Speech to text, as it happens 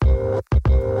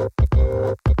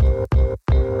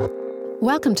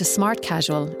Welcome to Smart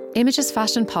Casual, Image's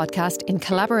fashion podcast in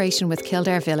collaboration with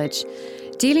Kildare Village,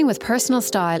 dealing with personal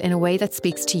style in a way that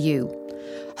speaks to you.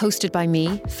 Hosted by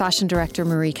me, Fashion Director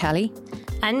Marie Kelly.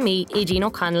 And me, Aideen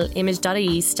O'Connell,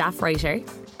 Image.ie staff writer.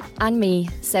 And me,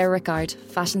 Sarah Rickard,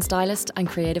 fashion stylist and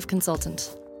creative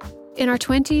consultant. In our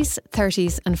 20s,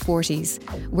 30s and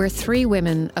 40s, we're three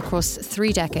women across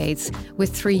 3 decades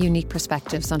with 3 unique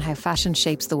perspectives on how fashion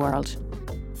shapes the world.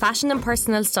 Fashion and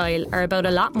personal style are about a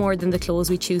lot more than the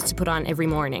clothes we choose to put on every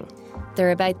morning.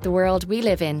 They're about the world we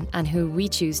live in and who we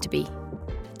choose to be.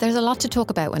 There's a lot to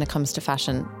talk about when it comes to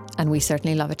fashion, and we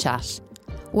certainly love a chat.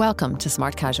 Welcome to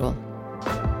Smart Casual.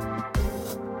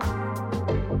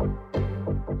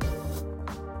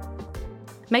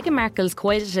 Meghan Markle's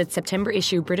co-edited September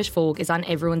issue British Vogue is on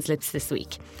everyone's lips this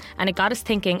week, and it got us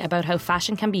thinking about how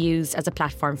fashion can be used as a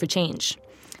platform for change.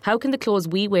 How can the clothes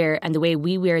we wear and the way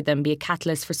we wear them be a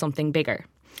catalyst for something bigger?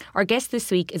 Our guest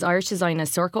this week is Irish designer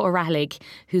Sorcha O'Rahillig,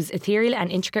 whose ethereal and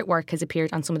intricate work has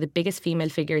appeared on some of the biggest female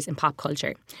figures in pop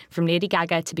culture, from Lady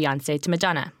Gaga to Beyoncé to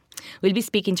Madonna. We'll be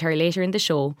speaking to her later in the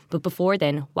show, but before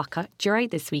then, what caught your eye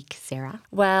this week, Sarah?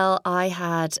 Well, I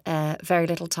had very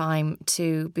little time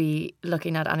to be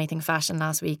looking at anything fashion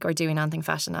last week or doing anything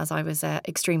fashion as I was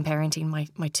extreme parenting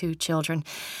my 2 children,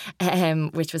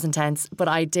 which was intense. But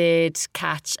I did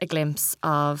catch a glimpse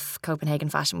of Copenhagen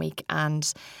Fashion Week,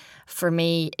 and for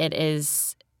me, it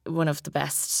is one of the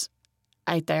best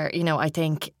out there. You know, I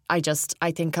think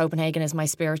Copenhagen is my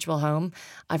spiritual home.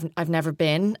 I've never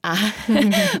been,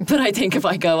 but I think if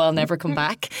I go, I'll never come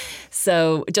back.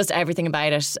 So just everything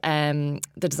about it.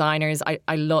 The designers,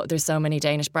 I love. There's so many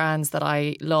Danish brands that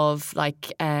I love.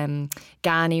 Like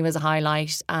Ganni was a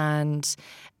highlight, and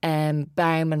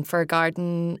Baum and Fur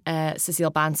Garden.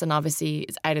 Cecile Banson obviously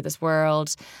is out of this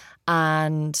world,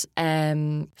 and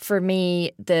for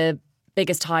me the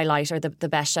biggest highlight or the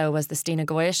best show was the Stina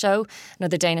Goya show,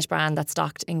 another Danish brand that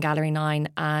stocked in Gallery 9,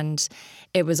 and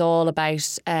it was all about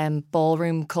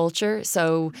ballroom culture.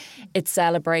 So it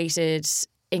celebrated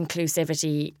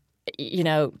inclusivity, you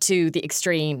know, to the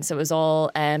extreme. So it was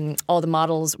all the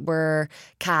models were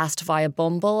cast via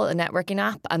Bumble, a networking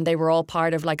app, and they were all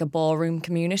part of like a ballroom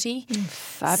community.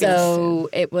 Fabulous. So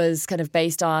it was kind of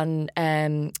based on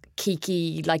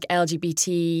geeky, like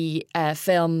LGBT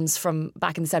films from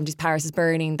back in the 70s, Paris is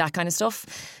Burning, that kind of stuff.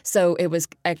 So it was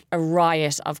a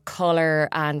riot of colour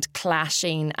and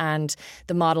clashing, and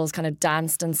the models kind of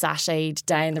danced and sashayed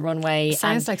down the runway.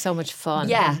 Sounds like so much fun.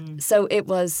 Yeah, so it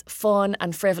was fun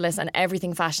and frivolous and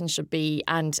everything fashion should be,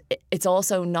 and it's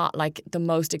also not like the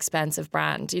most expensive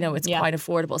brand, you know, it's quite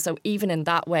affordable. So even in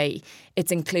that way,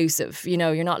 it's inclusive. You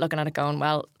know, you're not looking at it going,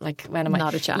 well, like when am I?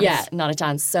 Not a chance. Yeah, not a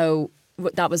chance. So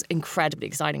that was incredibly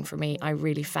exciting for me. I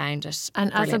really found it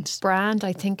And brilliant. as a brand,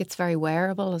 I think it's very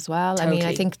wearable as well. Totally. I mean,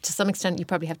 I think to some extent you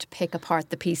probably have to pick apart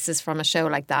the pieces from a show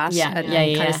like that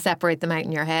and kind of separate them out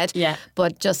in your head. Yeah.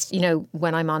 But just, you know,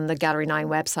 when I'm on the Gallery 9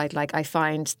 website, like I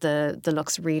find the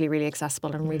looks really, really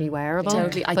accessible and really wearable.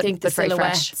 Totally. I but think the very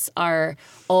fresh. silhouettes are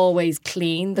always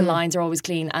clean. The lines are always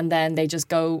clean, and then they just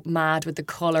go mad with the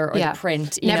colour or the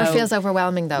print. Never feels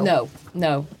overwhelming though.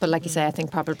 No. But like you say, I think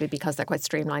probably because they're quite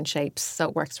streamlined shapes, so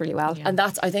it works really well. And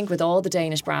that's, I think, with all the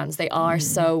Danish brands, they are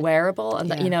so wearable, and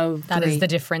that, you know, That is the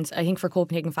difference. I think for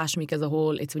Copenhagen Fashion Week as a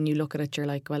whole, it's when you look at it, you're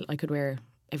like, well, I could wear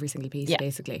every single piece,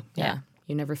 basically. Yeah.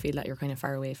 You never feel that you're kind of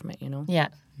far away from it, you know? Yeah.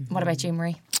 What about you,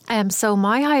 Marie? So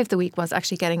my high of the week was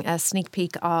actually getting a sneak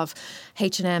peek of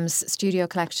H&M's studio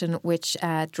collection, which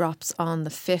drops on the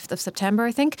 5th of September,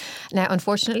 I think. Now,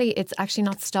 unfortunately, it's actually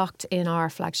not stocked in our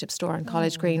flagship store on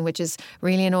College Green, which is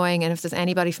really annoying. And if there's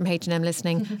anybody from H&M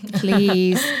listening,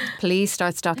 please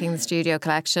start stocking the studio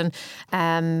collection.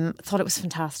 Thought it was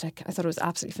fantastic. I thought it was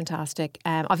absolutely fantastic.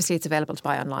 Obviously, it's available to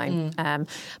buy online.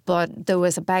 But there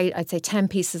was about, I'd say, 10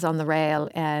 pieces on the rail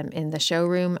in the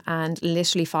showroom, and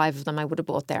literally 5 of them I would have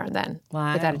bought there and then,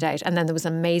 without a doubt. And then there was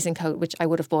an amazing coat, which I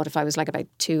would have bought if I was like about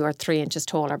 2 or 3 inches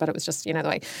taller, but it was just, you know, the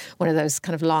way, one of those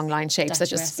kind of long line shapes that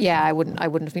just, I wouldn't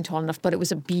have been tall enough, but it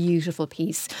was a beautiful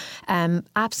piece.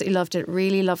 Absolutely loved it.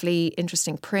 Really lovely,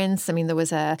 interesting prints. I mean, there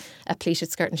was a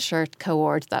pleated skirt and shirt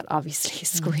cord that obviously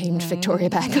screamed Victoria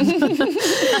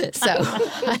Beckham. So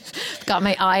I've got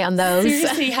my eye on those.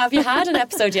 Seriously, have you had an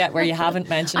episode yet where you haven't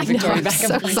mentioned Victoria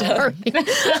Beckham? I'm so sorry.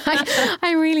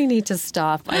 I really need to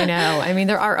stop. I know. I mean,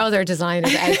 there are other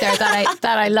designers out there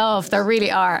that I love. There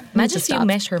really are. Imagine if you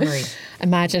met her, Marie.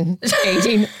 Imagine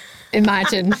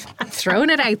throwing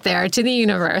it out there to the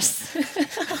universe.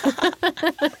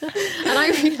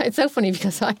 It's so funny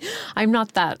because I'm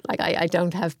not that, like, I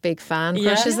don't have big fan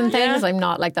crushes and things. I'm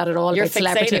not like that at all. You're about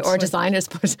celebrity fixated or designers,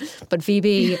 but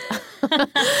Phoebe,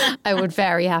 I would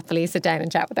very happily sit down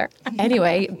and chat with her.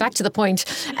 Anyway, back to the point.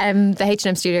 The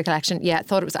H&M Studio Collection,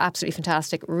 thought it was absolutely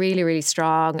fantastic. Really, really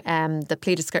strong. The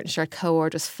pleated skirt and shirt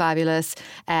cord was fabulous.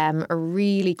 A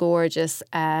really gorgeous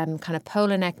kind of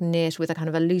polo neck knit with a kind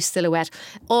of a loose silhouette,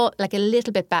 like a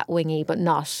little bit bat wingy, but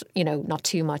not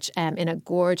too much. In a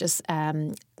gorgeous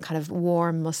kind of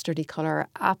warm mustardy colour,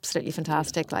 absolutely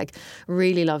fantastic. Like,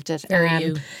 really loved it.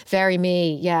 Very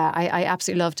me. Yeah, I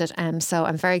absolutely loved it. So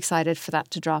I'm very excited for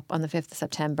that to drop on the 5th of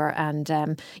September. And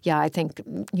I think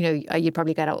you'd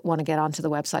probably want to get onto the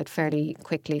website fairly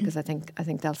quickly because I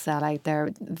think they'll sell out. They're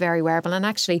very wearable. And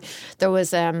actually, there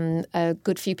was a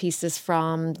good few pieces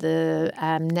from the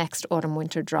next autumn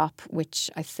winter drop, which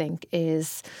I think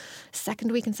is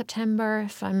second week in September,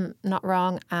 if I'm not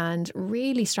wrong, and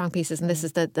really strong pieces. And this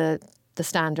is the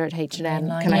standard H&M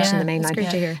collection, the main line. Great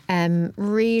to hear.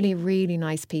 Really, really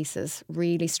nice pieces,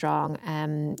 really strong.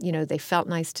 They felt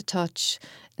nice to touch,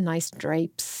 nice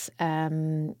drapes,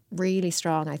 really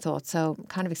strong, I thought. So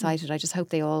kind of excited. I just hope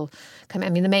they all come. I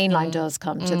mean, the main line does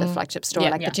come to the flagship store,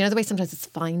 but you know the way sometimes it's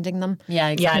finding them. Yeah,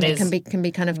 exactly. It can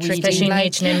be kind of tricky. Especially in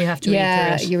H&M, you have to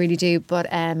read through it. You really do.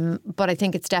 But I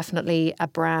think it's definitely a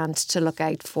brand to look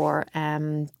out for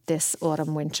this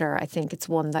autumn winter. I think it's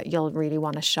one that you'll really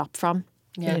want to shop from.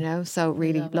 So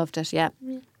really loved it. Yeah.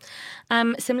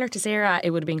 Similar to Sarah,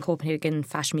 it would have been Copenhagen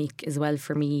Fashion Week as well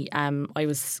for me. I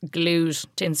was glued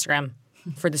to Instagram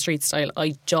for the street style.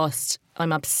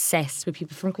 I'm obsessed with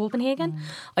people from Copenhagen.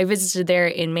 I visited there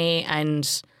in May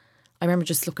and I remember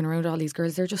just looking around at all these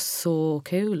girls. They're just so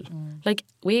cool. Like,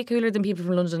 way cooler than people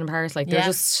from London and Paris. Like, they're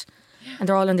just... And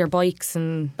they're all on their bikes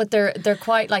but they're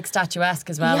quite like statuesque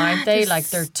as well, aren't they? Like,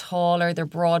 they're taller, they're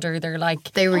broader, they're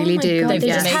like... They really do. They've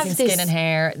amazing skin and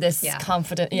hair, this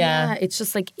confident... Yeah, it's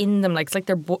just like in them. Like, it's like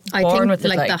they're born with it.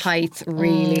 Like, the height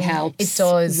really helps. It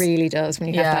does. Really does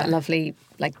when you have that lovely,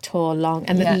 like, tall, long...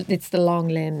 And it's the long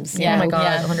limbs. Yeah, oh my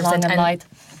God, 100%. Long and light.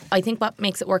 I think what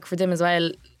makes it work for them as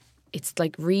well, it's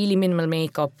like really minimal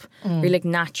makeup, really like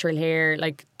natural hair,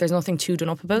 like there's nothing too done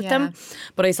up about them.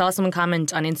 But I saw someone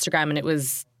comment on Instagram and it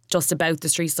was just about the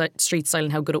street style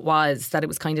and how good it was, that it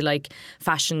was kind of like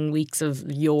fashion weeks of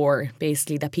yore,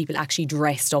 basically, that people actually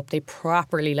dressed up. They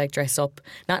properly like dressed up,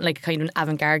 not like kind of an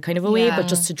avant-garde kind of a way, but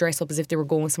just to dress up as if they were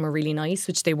going somewhere really nice,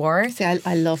 which they were. See,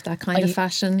 I love that kind of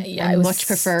fashion. I much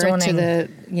prefer it to the,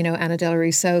 Anna Del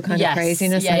Russo kind of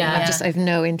craziness. I've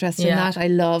no interest in that.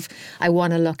 I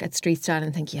want to look at street style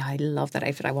and think, I love that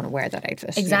outfit. I want to wear that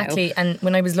outfit. Exactly. And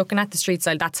when I was looking at the street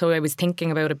style, that's how I was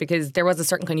thinking about it, because there was a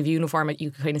certain kind of uniform that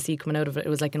you could kind of see coming out of it. It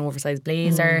was like an oversized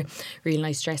blazer, really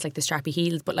nice dress, like the strappy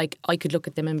heels, but like I could look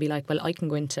at them and be like, well, I can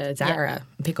go into Zara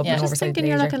and pick up an oversized blazer.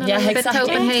 You're looking a little bit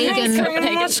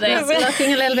Copenhagen today.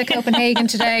 Looking a little bit Copenhagen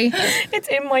today. It's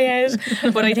in my head.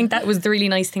 But I think that was the really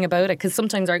nice thing about it, because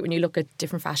sometimes, right, when you look at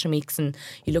different fashion weeks and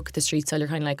you look at the street style, you're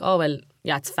kind of like, oh well,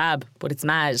 yeah, it's fab, but it's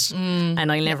mad,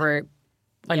 and I'll never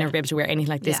be able to wear anything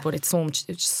like this. But it's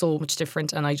so much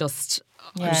different, and I was just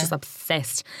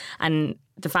obsessed. And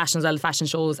the fashion as well, the fashion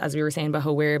shows, as we were saying about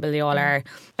how wearable they all are.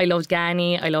 I loved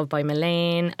Ganni, I loved By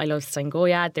Milane, I loved Stein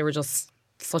Goya. They were just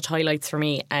such highlights for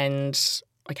me, and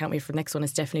I can't wait for the next one.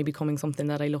 It's definitely becoming something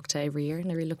that I look to every year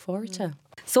and I really look forward to.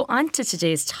 So on to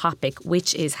today's topic,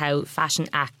 which is how fashion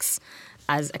acts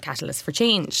as a catalyst for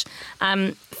change.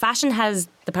 Fashion has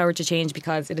the power to change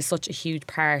because it is such a huge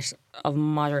part of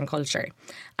modern culture.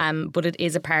 But it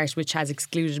is a part which has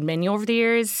excluded many over the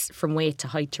years, from weight to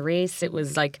height to race. It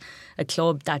was like a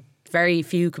club that very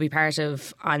few could be part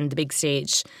of on the big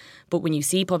stage. But when you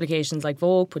see publications like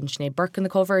Vogue putting Sinead Burke on the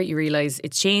cover, you realise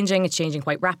it's changing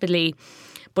quite rapidly.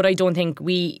 But I don't think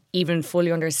we even fully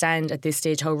understand at this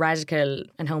stage how radical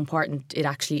and how important it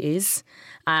actually is.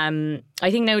 I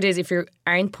think nowadays, if you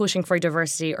aren't pushing for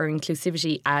diversity or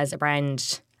inclusivity as a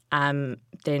brand,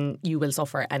 then you will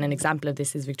suffer. And an example of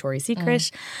this is Victoria's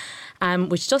Secret,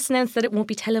 which just announced that it won't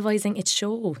be televising its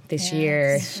show this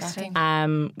year,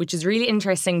 which is really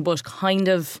interesting, but kind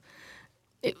of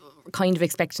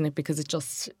expecting it, because it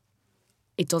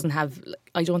doesn't have...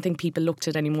 I don't think people looked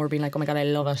at it anymore being like, oh my God, I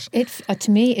love it.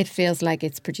 To me, it feels like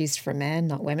it's produced for men,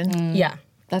 not women. Yeah.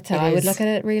 That's how I would look at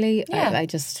it, really. Yeah.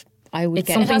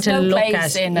 It's something to look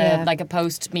at in a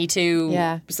post-Me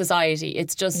Too society.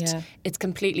 It's just, it's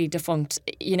completely defunct,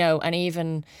 and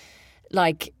even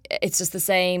like, it's just the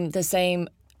same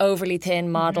overly thin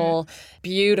model,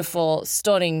 beautiful,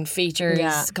 stunning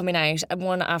features coming out,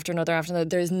 one after another.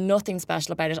 There's nothing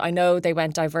special about it. I know they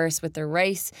went diverse with their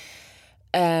race,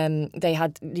 They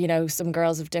had, some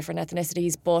girls of different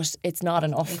ethnicities, but it's not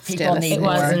enough. People need it more.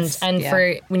 wasn't. And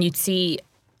for when you'd see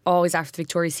always after the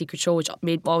Victoria's Secret show, which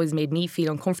always made me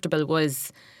feel uncomfortable,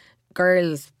 was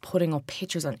girls putting up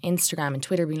pictures on Instagram and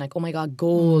Twitter being like, oh my God,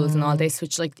 goals and all this,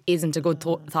 which like isn't a good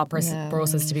thought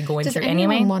process to be going through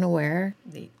anyway. Does anyone want to wear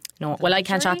No, well, I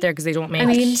can't shop there because they don't make. I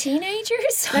mean,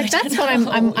 teenagers. like that's what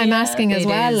I'm asking as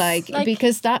well. Like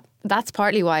because that's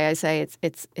partly why I say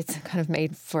it's kind of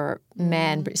made for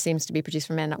men, but it seems to be produced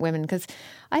for men, not women. Because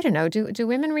I don't know, do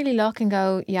women really look and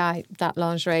go, yeah, that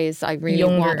lingerie is I really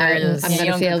Younger want that. girls. I'm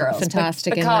going to feel girls,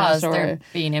 fantastic because in that. they're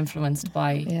being influenced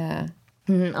by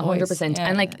 100%. Yeah.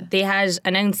 And like they had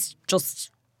announced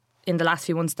just in the last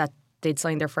few months that they'd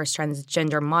signed their first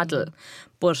transgender model,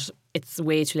 but it's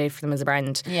way too late for them as a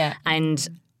brand. Yeah. And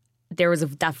there was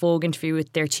that Vogue interview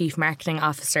with their chief marketing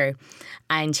officer,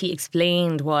 and he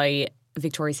explained why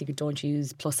Victoria's Secret don't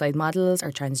use plus size models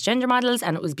or transgender models,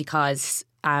 and it was because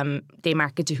they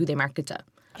market to who they market to.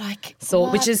 like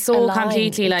Which is so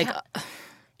completely like.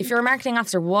 If you're a marketing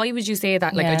officer, why would you say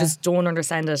that? Like, I just don't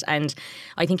understand it. And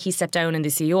I think he stepped down and the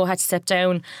CEO had to step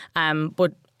down.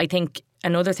 But I think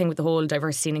another thing with the whole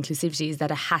diversity and inclusivity is that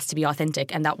it has to be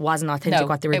authentic, and that wasn't authentic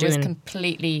what they were doing. It was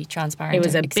completely transparent. It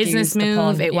was a business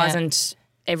move. It Yeah. wasn't.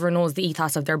 Everyone knows the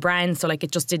ethos of their brand, so like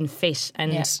it just didn't fit.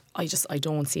 And I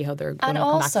don't see how they're going And to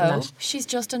come back from also, that. she's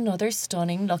just another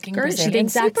stunning looking Girl, she's the Brazilian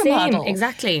exact supermodel. same.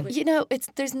 Exactly.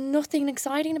 There's nothing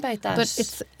exciting about that. But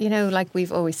it's like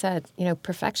we've always said,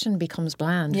 perfection becomes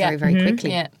bland Yeah. very, very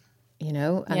quickly. yeah.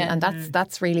 And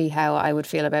that's really how I would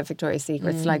feel about Victoria's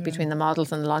Secret. It's like between the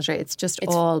models and the lingerie, it's just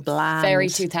all bland. Very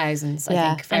 2000s, I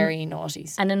Yeah. think. Very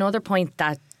noughties. And another point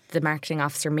that the marketing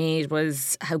officer made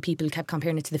was how people kept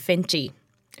comparing it to the Fenty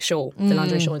show, the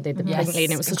lingerie show. They the pregnant lady,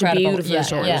 and it was such Incredible. a beautiful Yeah.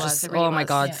 show. Yeah. It was just, It really oh my was.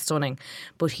 God, Yeah. stunning.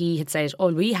 But he had said,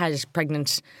 oh, we had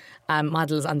pregnant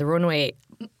models on the runway.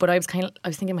 But I was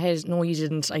thinking in my head, no, you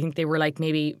didn't. I think they were like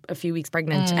maybe a few weeks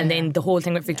pregnant. And then the whole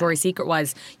thing with Victoria's Secret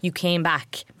was you came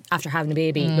back after having a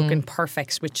baby looking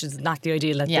perfect, which is not the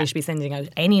ideal that they should be sending out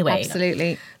anyway.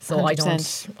 Absolutely. So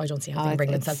 100%. I don't see how they can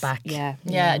bring themselves back. Yeah.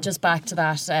 Yeah, just back to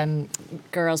that.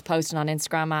 Girls posting on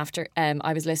Instagram after.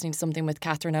 I was listening to something with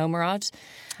Catherine Omerod.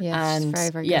 Yes, and very,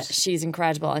 very yeah, good. she's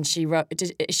incredible. And she wrote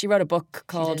a book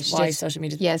called She Why did. Social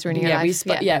Media. Yeah, it's ruining your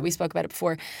life. We spoke about it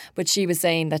before. But she was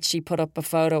saying that she put up a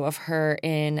photo of her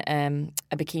in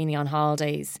a bikini on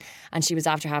holidays, and she was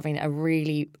after having a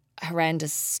really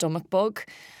horrendous stomach bug.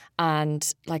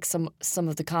 And like some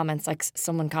of the comments, like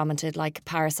someone commented, like,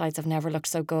 parasites have never looked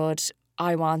so good.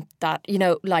 I want that,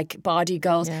 like body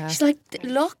goals. Yeah. She's like,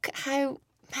 look how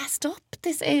messed up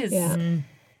this is.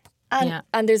 Yeah.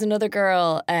 And there's another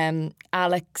girl,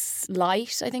 Alex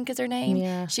Light, I think is her name.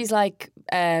 Yeah. She's like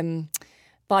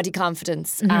body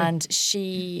confidence, and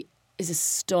she is a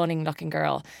stunning looking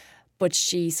girl. But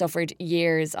she suffered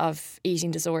years of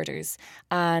eating disorders,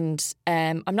 and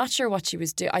I'm not sure what she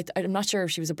was doing. I'm not sure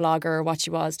if she was a blogger or what she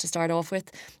was to start off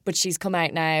with. But she's come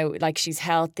out now, like she's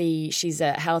healthy. She's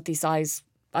a healthy size,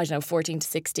 14 to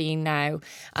 16 now,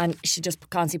 and she just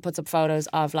constantly puts up photos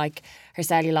of like her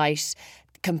cellulite,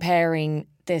 comparing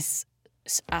this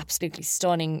absolutely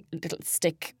stunning little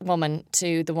stick woman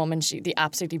to the woman the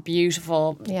absolutely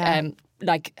beautiful.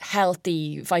 Like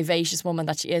healthy, vivacious woman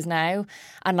that she is now,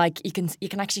 and like you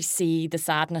can actually see the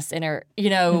sadness in her,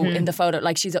 in the photo.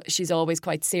 Like she's always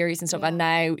quite serious and stuff, and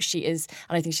now she is,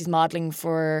 and I think she's modelling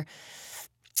for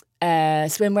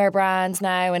swimwear brands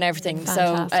now and everything.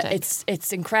 Fantastic. So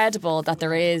it's incredible that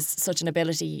there is such an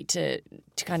ability to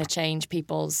kind of change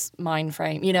people's mind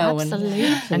frame, Absolutely.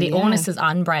 And the onus is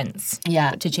on brands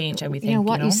to change everything.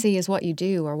 What you see is what you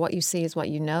do, or what you see is what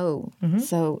you know.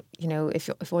 So,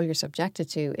 if all you're subjected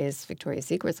to is Victoria's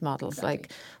Secret's models,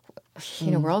 like,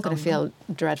 we're all going to feel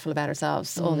dreadful about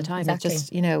ourselves all the time. Exactly. It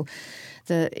just,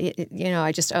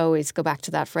 I just always go back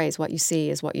to that phrase, what you see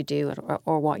is what you do,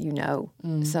 or what you know.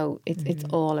 So it's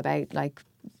all about like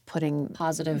putting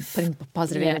positive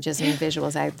images and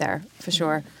visuals out there, for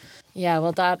sure. Yeah,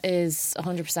 well, that is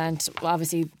 100%.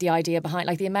 Obviously, the idea behind,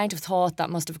 like, the amount of thought that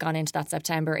must have gone into that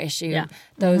September issue. Yeah.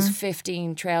 Those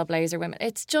 15 trailblazer women.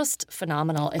 It's just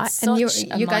phenomenal. It's And such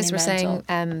a you guys were monumental-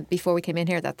 saying before we came in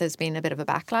here that there's been a bit of a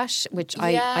backlash, which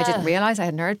I didn't realise, I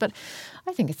hadn't heard, but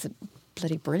I think it's a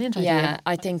bloody brilliant idea. Yeah,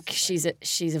 I think she's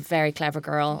a very clever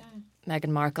girl,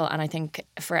 Meghan Markle, and I think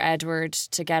for Edward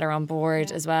to get her on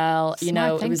board as well,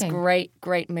 Smart it was thinking.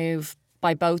 great move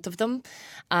by both of them,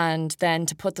 and then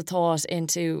to put the thought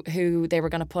into who they were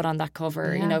going to put on that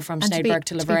cover, from And Schneidberg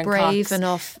to to Laverne be brave Cox.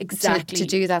 enough exactly to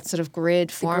do that sort of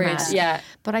grid format. yeah.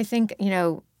 But I think,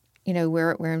 you know,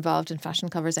 we're involved in fashion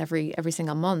covers every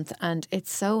single month, and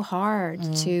it's so hard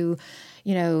to,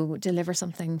 you know, deliver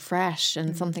something fresh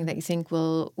and something that you think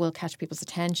will catch people's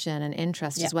attention and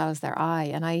interest as well as their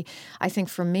eye. And I think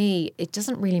for me, it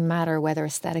doesn't really matter whether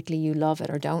aesthetically you love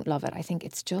it or don't love it. I think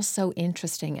it's just so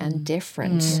interesting and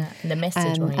different. Yeah. And the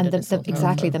message behind and it is so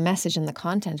exactly the message and the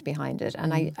content behind it.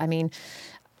 And I mean,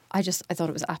 I thought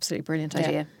it was an absolutely brilliant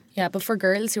idea. Yeah, but for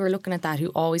girls who are looking at that, who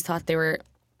always thought they were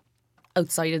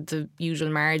outside of the usual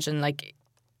margin, like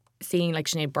seeing like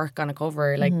Sinead Burke on a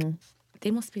cover, like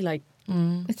they must be like,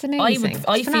 it's amazing.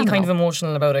 I feel kind of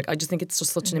emotional about it. I just think it's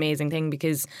just such an amazing thing,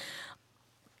 because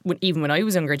even when I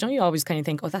was younger, don't you always kind of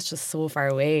think, oh, that's just so far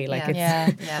away, like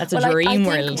that's a dream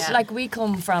world. Like we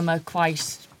come from a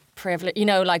quite privileged, you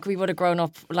know, like we would have grown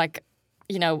up like,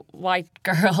 you know, white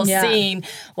girls seeing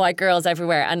white girls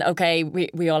everywhere, and okay,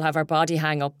 we all have our body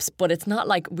hang-ups, but it's not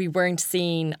like we weren't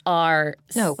seeing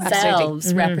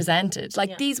ourselves represented.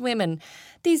 Like these women,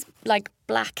 these like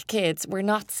black kids, were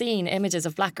not seeing images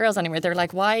of black girls anywhere. They're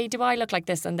like, why do I look like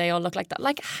this and they all look like that?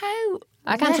 Like, how?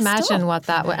 I can't imagine what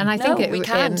that would. And I think we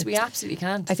can't. We absolutely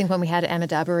can't. I think when we had Emma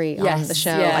Dabiri on the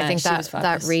show, I think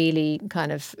that really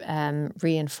kind of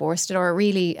reinforced it, or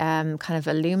really kind of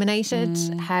illuminated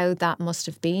how that must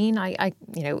have been. I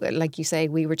you know, like you say,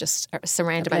 we were just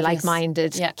surrounded by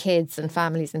like-minded kids and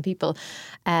families and people.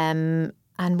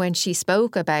 And when she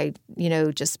spoke about, you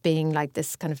know, just being like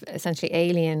this kind of essentially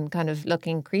alien kind of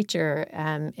looking creature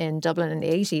in Dublin in the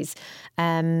 80s,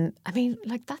 I mean,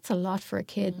 like that's a lot for a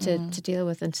kid to deal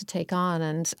with and to take on.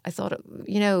 And I thought,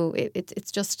 you know,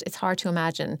 it's hard to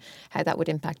imagine how that would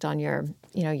impact on your,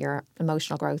 you know, your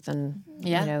emotional growth and,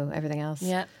 you know, everything else.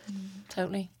 Yeah,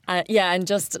 totally. And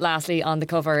just lastly on the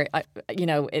cover, you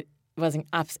know, it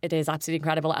is absolutely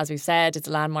incredible. As we've said, it's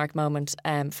a landmark moment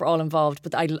for all involved.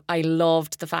 But I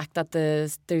loved the fact that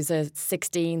there's a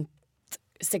 16th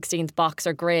box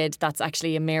or grid that's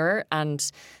actually a mirror, and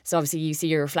so obviously you see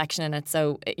your reflection in it.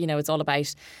 So, you know, it's all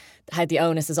about how the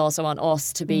onus is also on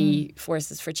us to be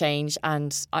forces for change.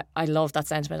 And I love that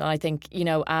sentiment. And I think, you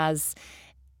know, as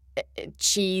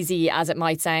cheesy as it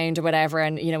might sound or whatever,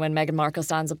 and, you know, when Meghan Markle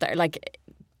stands up there, like,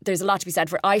 there's a lot to be said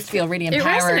for. I feel really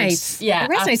empowered. It resonates. Yeah,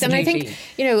 it resonates. Absolutely. And I think,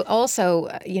 you know, also,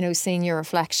 you know, seeing your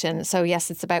reflection. So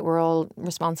yes, it's about we're all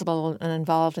responsible and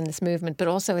involved in this movement, but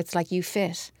also it's like you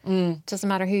fit. Doesn't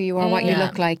matter who you are, what you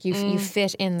look like. You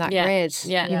fit in that grid.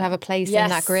 Yeah. You have a place in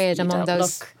that grid among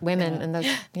those women and those,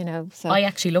 you know. So I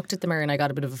actually looked at the mirror and I got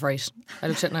a bit of a fright. I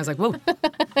looked at it and I was like, whoa.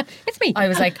 It's me. I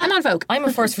was like, I'm on Vogue. I'm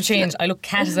a force for change. I look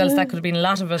cat as well, so that could have been a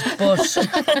lot of it.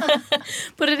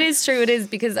 But it is true. It is,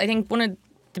 because I think one of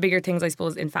the bigger things, I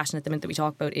suppose, in fashion at the minute that we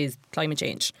talk about is climate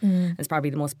change. It's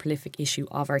probably the most prolific issue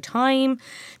of our time,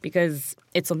 because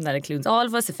it's something that includes all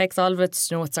of us, affects all of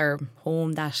us. You know, it's our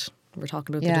home that we're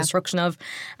talking about the destruction of.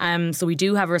 So we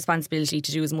do have a responsibility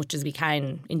to do as much as we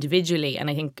can individually. And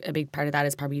I think a big part of that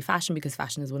is probably fashion, because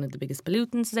fashion is one of the biggest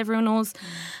pollutants, as everyone knows.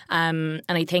 And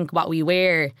I think what we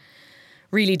wear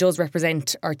really does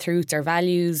represent our truths, our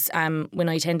values. When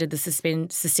I attended the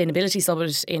Sustainability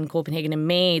Summit in Copenhagen in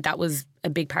May, that was a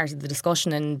big part of the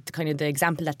discussion, and kind of the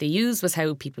example that they used was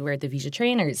how people wear the Visa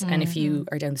trainers. And if you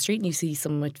are down the street and you see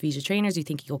someone with Visa trainers, you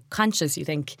think eco-conscious, you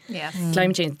think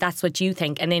climate change, that's what you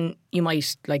think. And then you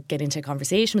might like get into a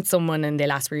conversation with someone and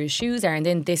they'll ask where your shoes are, and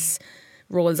then this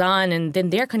rolls on, and then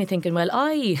they're kind of thinking, well,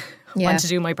 I want to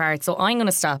do my part, so I'm going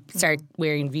to start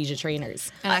wearing Visa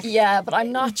trainers. But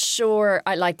I'm not sure.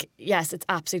 Yes, it's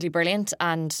absolutely brilliant,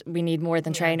 and we need more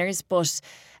than trainers, but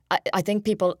I think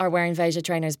people are wearing Visa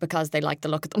trainers because they like the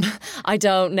look of them. I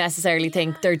don't necessarily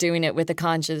think they're doing it with a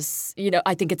conscious, you know,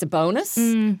 I think it's a bonus,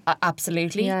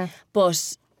 absolutely,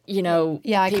 but you know,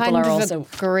 I people kind are of also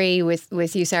agree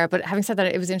with you, Sarah. But having said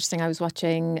that, it was interesting. I was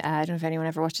watching, I don't know if anyone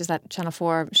ever watches that Channel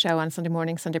 4 show on Sunday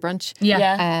morning, Sunday Brunch.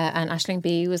 And Aisling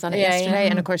B was on it yesterday.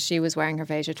 And of course, she was wearing her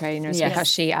Visa trainers because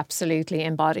she absolutely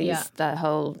embodies the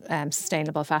whole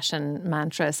sustainable fashion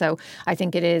mantra. So I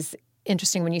think it is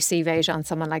interesting when you see Visa on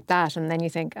someone like that, and then you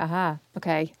think, aha,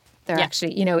 okay. They're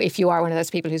actually, you know, if you are one of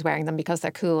those people who's wearing them because they're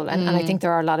cool, and I think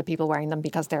there are a lot of people wearing them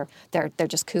because they're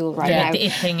just cool right now. The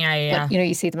it thing, But, you know,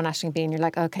 you see them in Aisling B and you're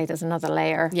like, okay, there's another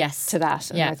layer to that.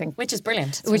 And I think, which is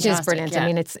brilliant. Which is brilliant. I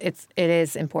mean, it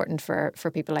is important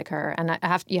for people like her, and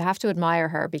you have to admire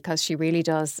her because she really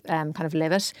does kind of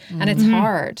live it, and it's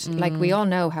hard. Like we all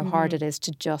know how hard it is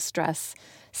to just dress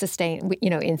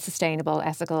in sustainable,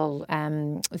 ethical,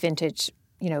 vintage,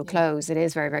 you know, clothes. It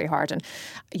is very, very hard. And,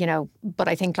 you know, but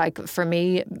I think like for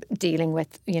me, dealing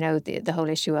with, you know, the whole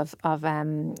issue of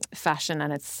fashion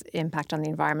and its impact on the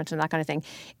environment and that kind of thing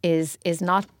is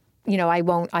not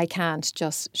I can't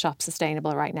just shop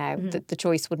sustainable right now. The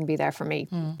choice wouldn't be there for me,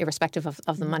 irrespective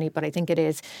of the money. But I think it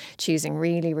is choosing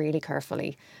really, really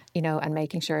carefully, and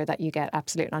making sure that you get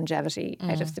absolute longevity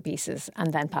out of the pieces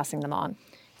and then passing them on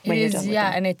when you're done with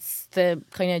them. And it's the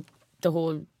kind of the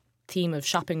whole theme of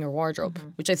shopping your wardrobe,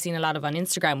 which I've seen a lot of on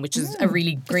Instagram, which is a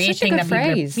really great thing. That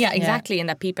phrase. Exactly. And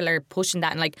that people are pushing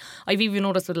that. And like, I've even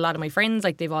noticed with a lot of my friends,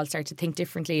 like they've all started to think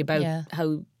differently about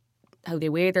how they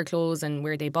wear their clothes and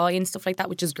where they buy and stuff like that,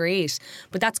 which is great.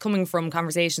 But that's coming from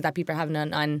conversations that people are having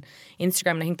on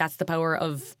Instagram. And I think that's the power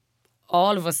of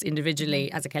all of us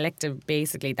individually as a collective,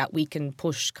 basically, that we can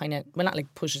push not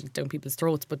like push it down people's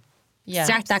throats, but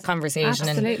start that conversation.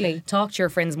 Absolutely. And talk to your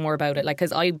friends more about it. Like,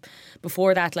 because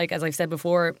before that, like as I've said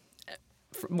before,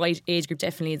 my age group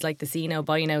definitely is like the see now,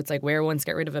 buy now. It's like wear once,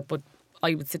 get rid of it. But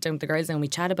I would sit down with the girls and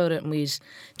we'd chat about it, and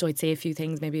I'd say a few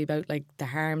things maybe about like the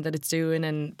harm that it's doing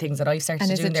and things that I've started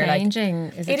to do. And is it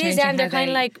changing? It is, and they're kind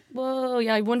of like, whoa,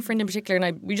 yeah. I have one friend in particular,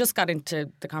 and we just got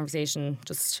into the conversation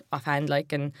just offhand,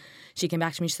 like, and she came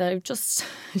back to me. She said,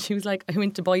 she was like, I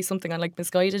went to buy something on like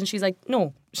Misguided, and she's like,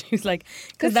 no. She was like,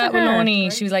 because that will only,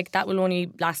 she was like, that will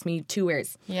only last me 2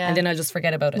 years, and then I'll just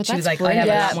forget about it. But she was like, brilliant.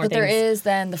 I have a lot more but things. there is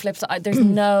then the flip side. There's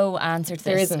no answer to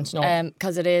this. There isn't, no.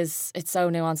 Because it's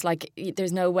so nuanced. Like,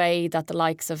 there's no way that the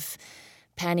likes of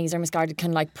Pennies or Misguided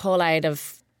can like pull out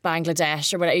of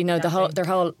Bangladesh or whatever, their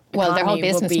whole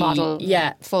business model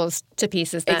falls to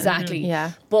pieces then. Exactly.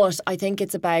 Yeah. But I think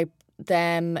it's about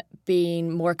them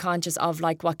being more conscious of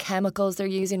like what chemicals they're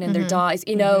using in their dyes.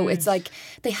 It's like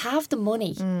they have the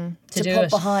money to put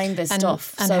behind this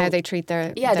stuff. And how they treat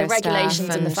their the regulations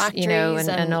staff in the factories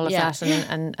and all of that,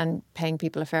 and paying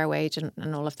people a fair wage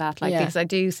and all of that. Like, because I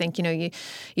do think,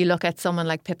 you look at someone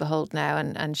like Pippa Holt now,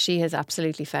 and she has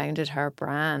absolutely founded her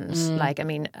brand. Like, I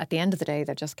mean, at the end of the day,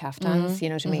 they're just kaftans, you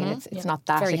know what I mean? It's not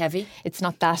that very heavy. It's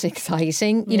not that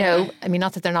exciting, you know. I mean,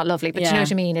 not that they're not lovely, but you know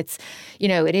what I mean? It's,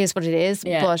 it is what it is.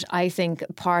 But I think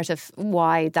part of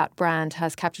why that brand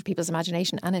has captured people's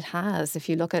imagination, and it has, if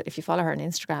you follow her on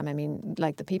Instagram, I mean,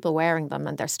 like the people wearing them,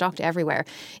 and they're stocked everywhere,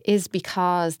 is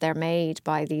because they're made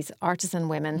by these artisan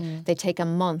women. They take a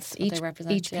month.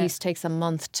 Each piece takes a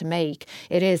month to make.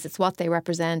 It's what they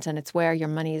represent, and it's where your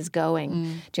money is going.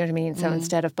 Do you know what I mean? So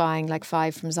instead of buying like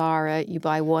 5 from Zara, you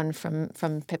buy 1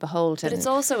 from Pippa Holt. But it's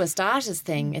also a status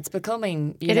thing. It's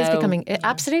becoming, it is becoming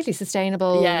absolutely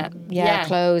sustainable.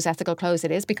 Clothes, ethical clothes.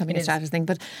 It is becoming a status thing,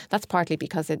 but that's partly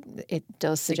because it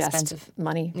does suggest expensive.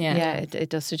 Money. It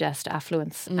does suggest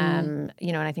affluence. And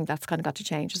I think that's kind of got to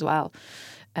change as well.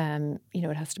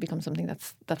 It has to become something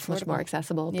that's much more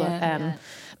accessible.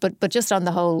 But just on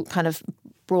the whole kind of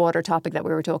broader topic that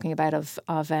we were talking about of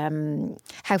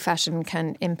how fashion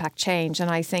can impact change,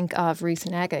 and I think of Ruth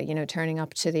Negga, turning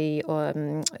up to the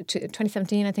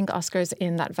 2017, I think, Oscars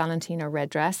in that Valentino red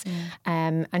dress,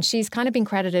 and she's kind of been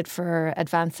credited for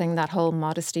advancing that whole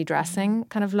modesty dressing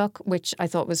kind of look, which I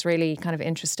thought was really kind of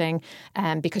interesting,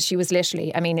 because she was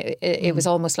literally, I mean, it was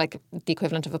almost like the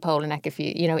equivalent of a polo neck if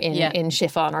in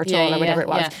chiffon or tulle or whatever it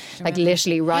was, like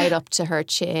literally right up to her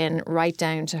chin, right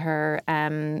down to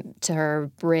her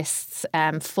wrists,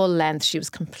 full length. She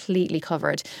was completely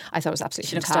covered. I thought it was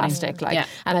absolutely fantastic.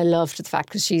 And I loved the fact,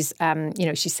 because she's,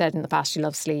 she said in the past she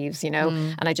loves sleeves,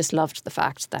 and I just loved the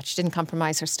fact that she didn't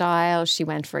compromise her style. She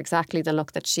went for exactly the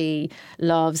look that she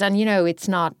loves, and it's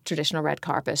not traditional red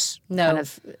carpet kind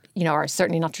of, or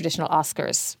certainly not traditional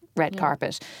Oscars red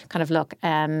carpet kind of look,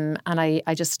 and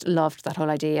I just loved that whole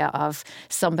idea of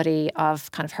somebody of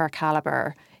kind of her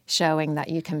calibre showing that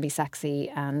you can be sexy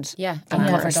and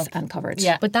covered.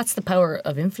 Yeah, but that's the power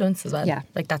of influence as well. Yeah,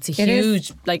 like that's a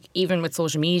huge, like even with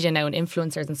social media now and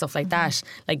influencers and stuff like that,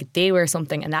 like they wear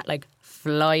something and that like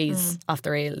flies off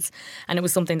the rails. And it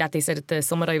was something that they said at the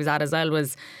summit I was at as well,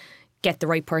 was get the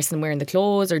right person wearing the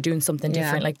clothes or doing something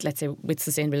different, like let's say with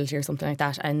sustainability or something like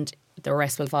that, and the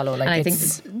rest will follow. Like, and I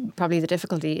think probably the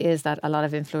difficulty is that a lot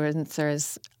of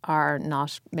influencers are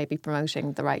not maybe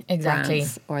promoting the right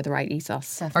brands or the right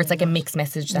ethos. Definitely. Or it's like a mixed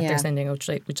message that they're sending out,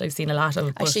 which I've seen a lot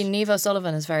of. Actually, Niamh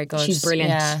O'Sullivan is very good. She's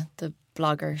brilliant. Yeah, the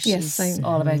blogger. She's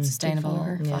all about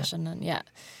sustainable fashion, and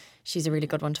she's a really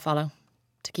good one to follow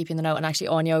to keep you in the know. And actually,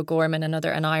 Anya O'Gorman,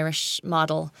 an Irish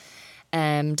model,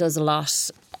 does a lot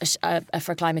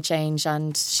for climate change,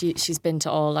 and she's been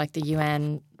to all like the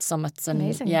UN summits and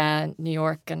New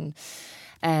York,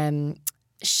 and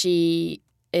she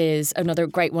is another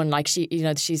great one. Like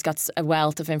she's got a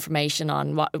wealth of information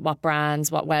on what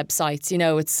brands, what websites.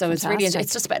 It's really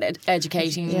it's just about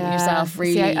educating yourself.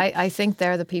 Really, see, I think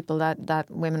they're the people that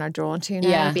women are drawn to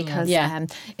now because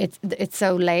it's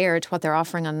so layered what they're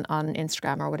offering on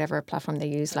Instagram or whatever platform they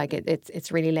use. Like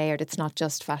it's really layered. It's not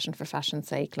just fashion for fashion's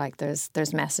sake. Like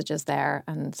there's messages there,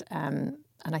 and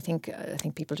I think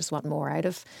people just want more out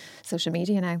of social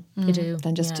media now. They do,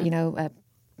 than just a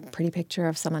pretty picture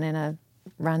of someone in a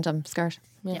random skirt.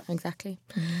 Yeah, exactly.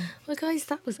 Well, guys,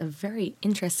 that was a very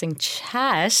interesting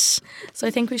chat. So I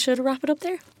think we should wrap it up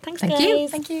there. Thanks, Thank guys. you.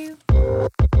 Thank you.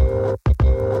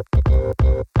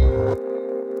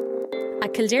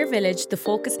 At Kildare Village, the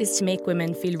focus is to make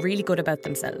women feel really good about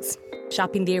themselves.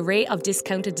 Shopping the array of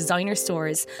discounted designer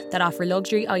stores that offer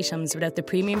luxury items without the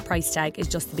premium price tag is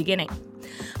just the beginning.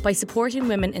 By supporting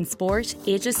women in sport,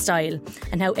 ageist style,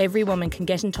 and how every woman can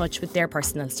get in touch with their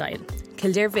personal style,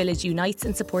 Kildare Village unites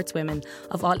and supports women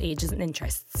of all ages and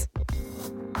interests.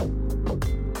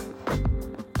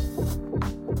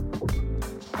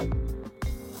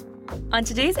 On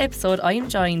today's episode, I am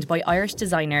joined by Irish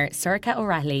designer Sorcha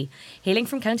O'Reilly. Hailing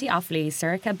from County Offaly,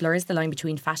 Sorcha blurs the line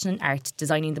between fashion and art,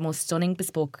 designing the most stunning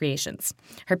bespoke creations.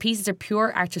 Her pieces are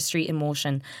pure artistry in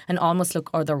motion and almost look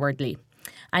otherworldly,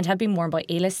 and have been worn by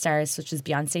A-list stars such as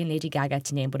Beyonce and Lady Gaga,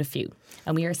 to name but a few.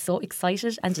 And we are so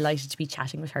excited and delighted to be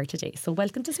chatting with her today. So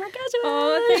welcome to Smart Casual.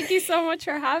 Oh, thank you so much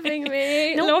for having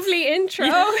me. Lovely intro.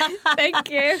 Thank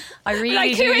you. I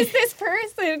really do. Who is this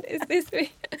person? Is this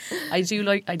me? I do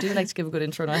like to give a good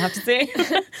intro, I have to say.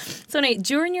 So now,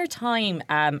 during your time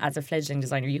as a fledgling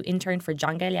designer, you interned for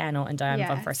John Galliano and Diane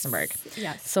von Furstenberg.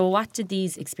 Yes. So what did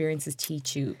these experiences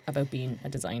teach you about being a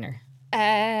designer?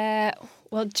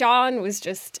 Well, John was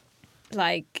just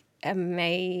like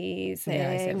amazing.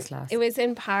 Yeah, it was class. It was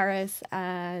in Paris,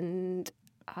 and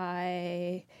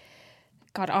I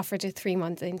got offered a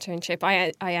 3-month internship.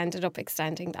 I ended up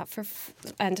extending that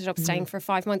staying for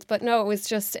 5 months. But no, it was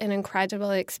just an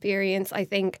incredible experience. I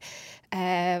think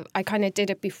I kind of did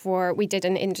it before. We did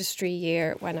an industry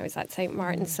year when I was at St.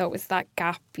 Martin's, so it was that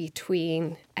gap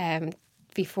between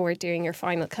before doing your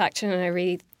final collection, and I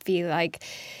really feel like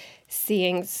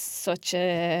seeing such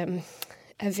a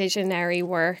visionary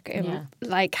work and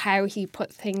like how he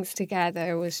put things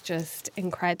together was just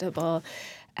incredible.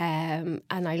 And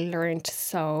I learned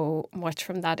so much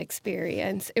from that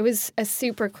experience. It was a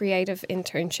super creative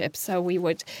internship, so we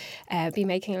would be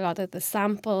making a lot of the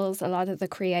samples, a lot of the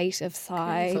creative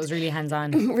side. So it was really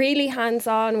hands-on. Really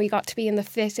hands-on. We got to be in the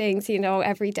fittings,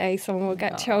 every day someone would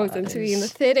get chosen to be in the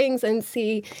fittings and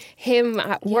see him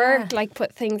at work, like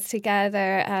put things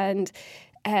together, and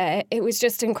it was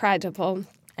just incredible.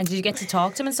 And did you get to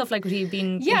talk to him and stuff? Like, would he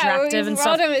been interactive and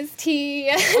stuff? Yeah, brought him his tea,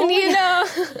 and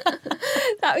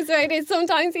that was what it is.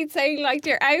 Sometimes he'd say, like,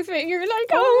 your outfit, and you're like,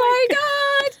 oh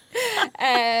my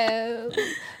God.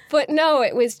 But no,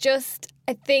 it was just,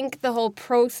 I think the whole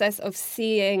process of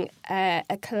seeing a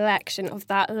collection of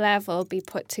that level be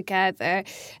put together,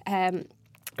 and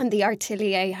the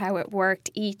atelier, how it worked,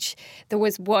 there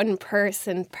was one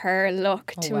person per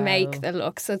look to make the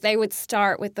look. So they would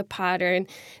start with the pattern,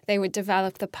 they would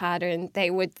develop the pattern,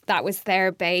 that was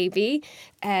their baby.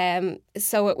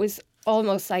 So it was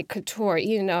almost like couture,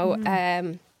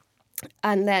 and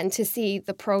then to see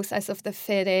the process of the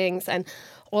fittings and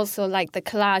also like the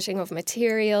collaging of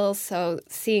materials. So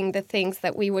seeing the things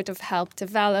that we would have helped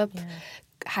develop,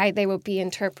 how they would be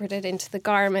interpreted into the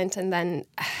garment, and then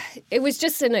it was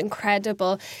just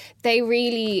they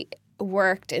really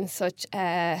worked in such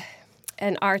an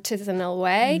artisanal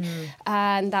way,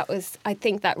 and I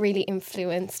think that really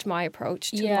influenced my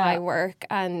approach to my work,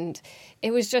 and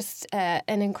it was just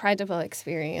an incredible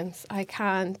experience. I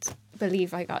can't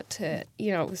believe I got to,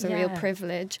 it was a real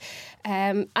privilege.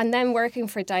 And then working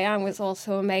for Diane was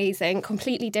also amazing,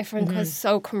 completely different because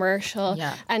so commercial,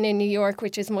 and in New York,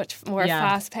 which is much more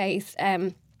fast-paced.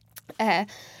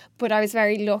 But I was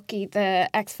very lucky. The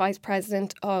ex-vice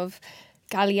president of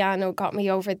Galliano got me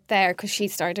over there because she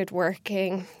started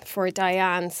working for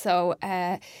Diane. So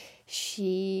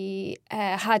she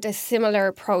had a similar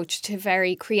approach to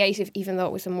very creative, even though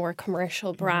it was a more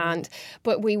commercial brand.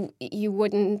 But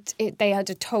they had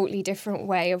a totally different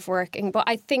way of working. But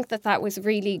I think that was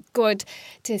really good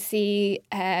to see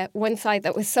one side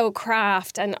that was so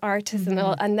craft and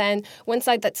artisanal, and then one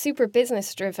side that's super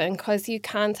business driven, because you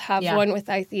can't have one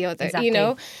without the other,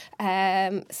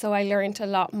 So I learned a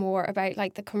lot more about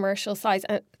like the commercial side,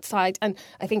 and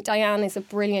I think Diane is a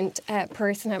brilliant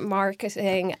person at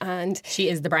marketing, and she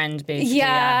is the brand, basically.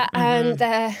 And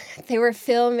they were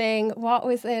filming, what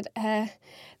was it?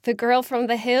 The Girl from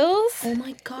the Hills. Oh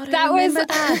my God, I remember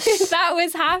that. That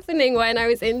was happening when I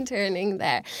was interning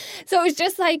there. So it was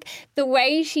just like the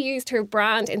way she used her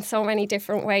brand in so many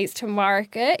different ways to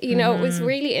market. You know, it was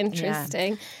really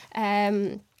interesting.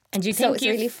 And do you think so it was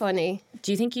really funny.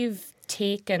 Do you think you've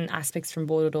taken aspects from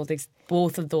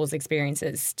both of those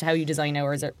experiences to how you design now,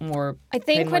 or is it more? I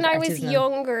think when I was artisanal?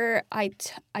 younger, I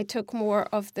took more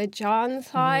of the John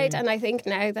side, and I think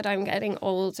now that I'm getting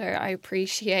older, I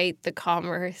appreciate the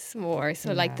commerce more.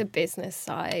 So like the business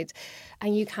side,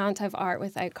 and you can't have art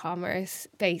without commerce,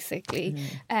 basically.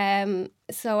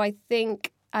 So I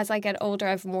think as I get older,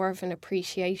 I have more of an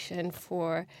appreciation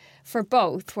for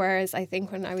both. Whereas I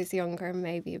think when I was younger,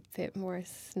 maybe a bit more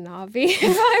snobby,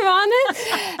 if I'm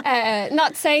honest.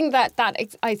 Not saying that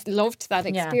I loved that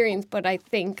experience, but I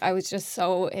think I was just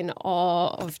so in awe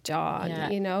of John,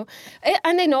 you know,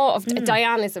 and in awe of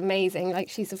Diane is amazing. Like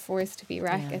she's a force to be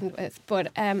reckoned with.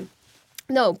 But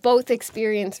no, both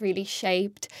experience really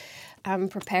shaped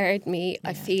and prepared me.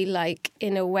 I feel like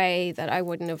in a way that I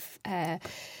wouldn't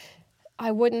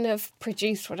have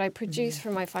produced what I produced for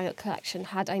my final collection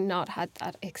had I not had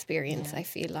that experience, I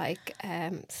feel like.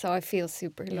 So I feel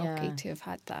super lucky to have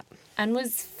had that. And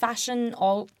was fashion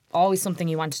always something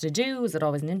you wanted to do? Was it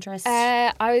always an interest?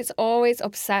 I was always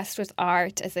obsessed with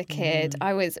art as a kid.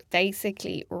 I was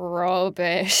basically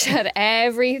rubbish at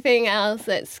everything else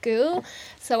at school.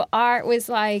 So art was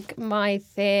like my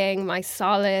thing, my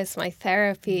solace, my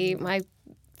therapy, my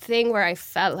thing where I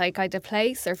felt like I had a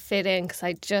place or fit in, because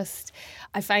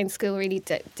I found school really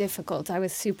difficult. I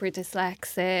was super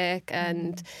dyslexic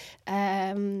and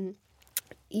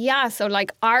so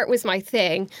like art was my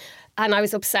thing. And I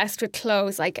was obsessed with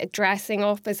clothes, like dressing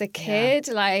up as a kid.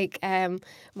 Like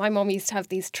my mum used to have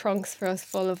these trunks for us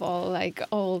full of all like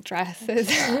old dresses.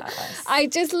 Yes. I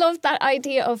just loved that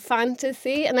idea of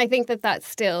fantasy, and I think that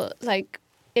still like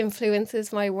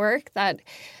influences my work. That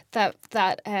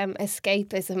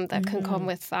escapism that can come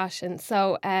with fashion.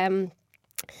 So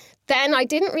then I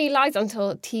didn't realise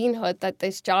until teenhood that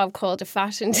this job called a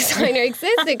fashion designer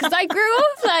existed, because I grew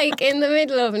up like in the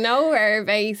middle of nowhere,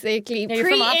 basically,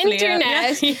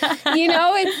 pre-internet. You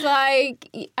know, it's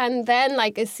like, and then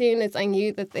like as soon as I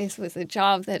knew that this was a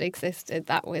job that existed,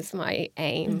 that was my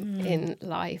aim in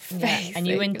life. Basically. And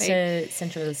you went to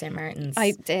Central St. Martin's.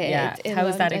 I did. Yeah. How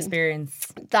was that experience?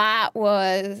 That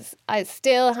was,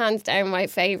 still hands down my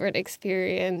favourite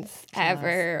experience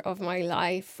ever of my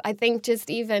life. I think just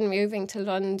even moving to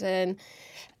London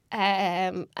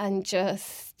and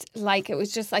just like it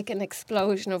was just like an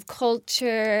explosion of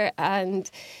culture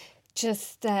and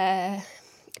just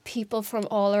people from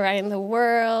all around the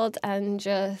world and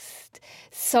just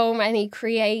so many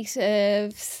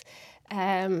creatives.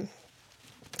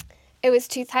 It was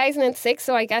 2006,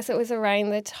 so I guess it was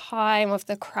around the time of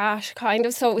the crash, kind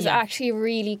of. So it was actually a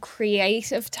really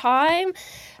creative time.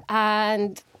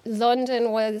 And London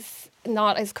was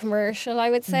not as commercial, I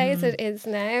would say, as it is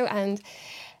now. And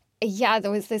yeah,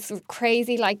 there was this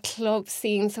crazy like club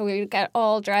scene, so we would get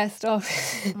all dressed up,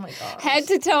 oh my God, head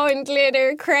to toe in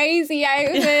glitter, crazy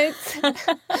outfits,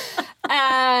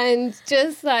 and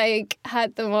just like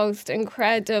had the most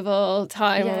incredible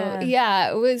time.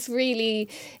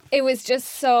 It was just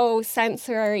so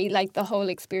sensory, like the whole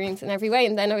experience in every way.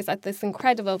 And then I was at this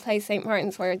incredible place, St.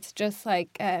 Martin's, where it's just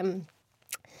like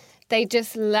they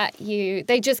just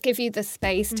give you the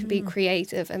space to be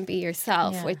creative and be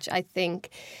yourself, which I think,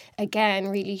 again,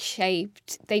 really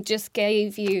shaped. They just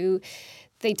gave you,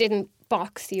 they didn't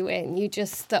box you in.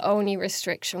 The only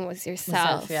restriction was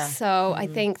yourself. So I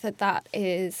think that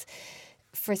is,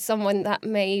 for someone that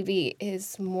maybe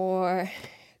is more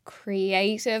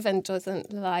creative and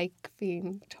doesn't like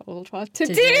being told what to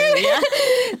do.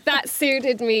 That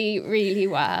suited me really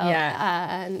well.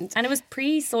 And it was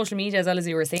pre-social media as well, as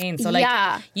you were saying. So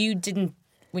like you didn't,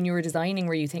 when you were designing,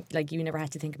 where you think like you never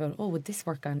had to think about, oh, would this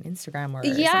work on Instagram or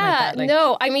something like that? Like,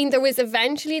 no. I mean, there was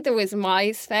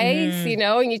MySpace, you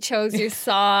know, and you chose your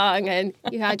song and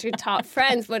you had your top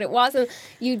friends, but it wasn't,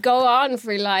 you'd go on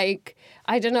for like,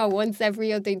 I don't know, once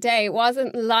every other day. It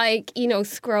wasn't like, you know,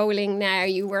 scrolling now.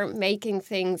 You weren't making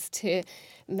things to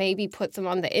maybe put them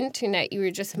on the internet. You were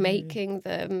just making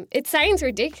them. It sounds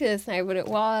ridiculous now, but it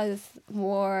was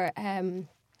more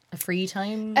a free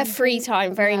time. A free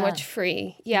time, very much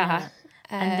free.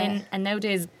 And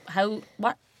nowadays,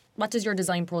 what does your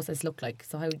design process look like?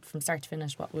 So how, from start to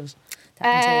finish, what would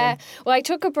that entail? Well, I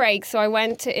took a break, so I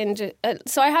went to India.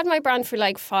 So I had my brand for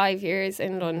like 5 years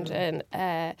in London.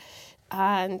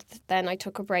 And then I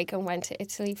took a break and went to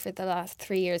Italy for the last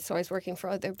 3 years. So I was working for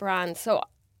other brands. So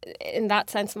in that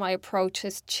sense, my approach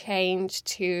has changed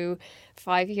to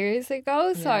 5 years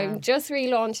ago. So I'm just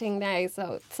relaunching now.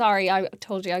 So sorry, I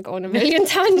told you I go on a million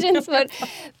tangents, but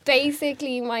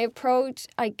basically my approach,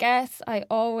 I guess I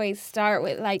always start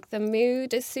with like the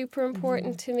mood is super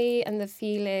important to me and the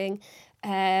feeling.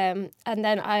 And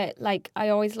then I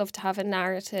always love to have a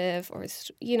narrative or,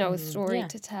 you know, a story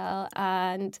to tell.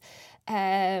 And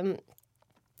I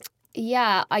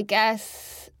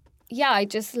guess, I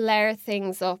just layer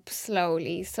things up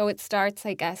slowly. So it starts,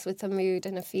 I guess, with a mood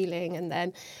and a feeling, and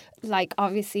then like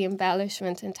obviously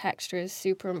embellishment and texture is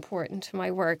super important to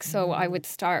my work. So I would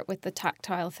start with the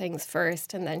tactile things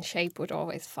first, and then shape would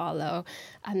always follow,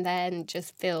 and then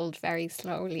just build very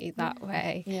slowly that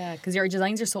way. Yeah, because your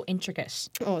designs are so intricate.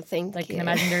 Oh, thank you. I can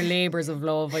imagine they're labours of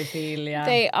love, I feel. Yeah,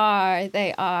 They are.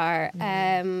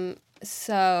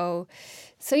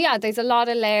 So yeah, there's a lot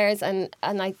of layers, and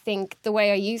I think the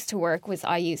way I used to work was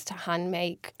I used to hand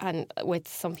make, and with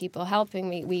some people helping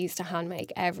me, we used to hand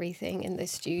make everything in the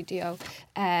studio.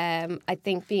 I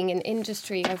think being in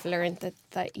industry, I've learned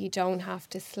that you don't have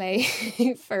to slave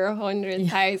for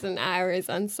 100,000 hours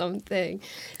on something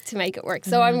to make it work.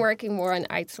 So I'm working more on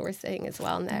outsourcing as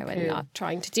well now, and not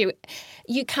trying to do it.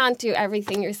 You can't do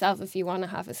everything yourself if you want to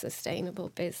have a sustainable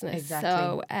business.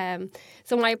 Exactly.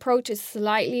 So my approach is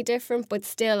slightly different, but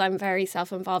still I'm very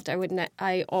self-involved.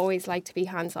 I always like to be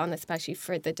hands-on, especially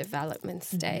for the development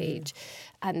stage,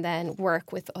 and then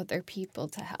work with other people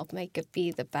to help make it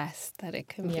be the best that it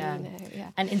can be now.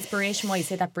 Yeah. And inspiration-wise,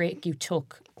 say that break you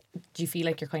took, do you feel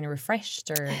like you're kind of refreshed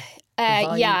or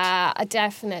yeah,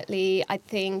 definitely. I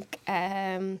think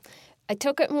I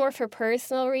took it more for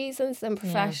personal reasons than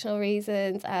professional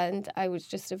reasons, and I was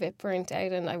just a bit burnt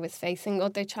out, and I was facing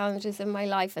other challenges in my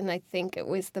life, and I think it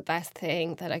was the best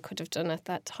thing that I could have done at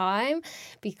that time,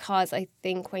 because I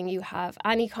think when you have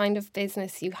any kind of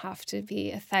business, you have to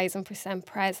be 1,000%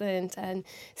 present and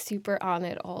super on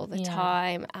it all the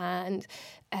time, and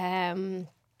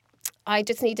I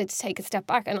just needed to take a step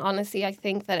back. And honestly, I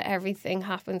think that everything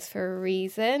happens for a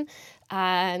reason.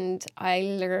 And I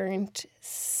learned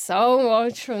so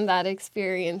much from that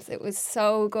experience. It was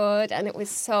so good, and it was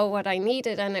so what I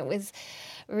needed. And it was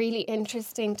really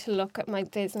interesting to look at my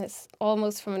business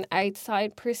almost from an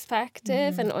outside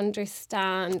perspective and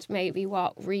understand maybe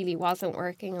what really wasn't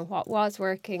working and what was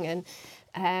working. And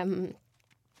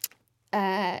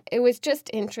it was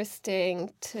just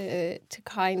interesting to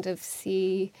kind of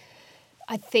see.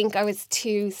 I think I was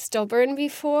too stubborn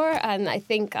before, and I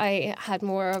think I had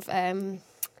more of a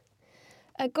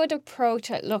good approach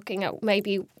at looking at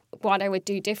maybe what I would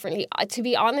do differently. To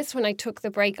be honest, when I took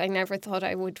the break, I never thought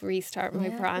I would restart my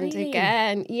brand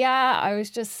again. Yeah, I was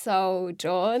just so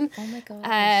done. Oh my gosh.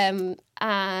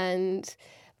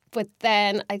 But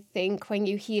then I think when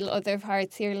you heal other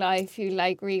parts of your life, you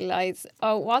like realise,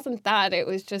 oh, it wasn't that. It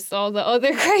was just all the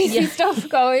other crazy stuff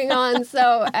going on.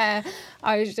 So I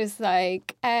was just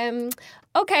like,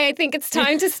 okay, I think it's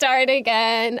time to start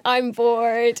again. I'm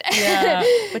bored. Yeah,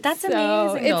 but that's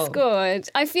amazing. It's good.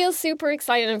 I feel super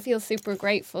excited and feel super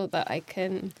grateful that I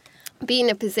can be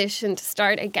in a position to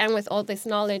start again with all this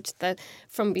knowledge that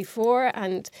from before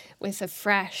and with a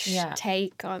fresh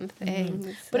take on things.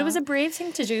 But it was a brave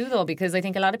thing to do though, because I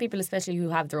think a lot of people, especially who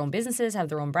have their own businesses, have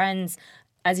their own brands,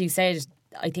 as you said,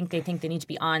 I think they need to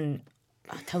be on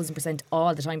 1,000%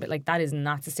 all the time, but like that is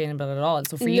not sustainable at all.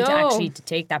 So for you to actually to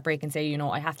take that break and say, you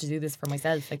know, I have to do this for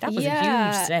myself, like that was a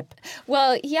huge step.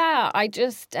 Well, yeah, I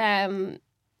just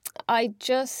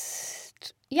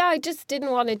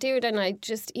didn't want to do it, and I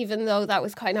just, even though that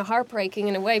was kind of heartbreaking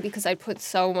in a way, because I put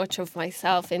so much of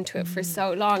myself into it for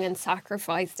so long and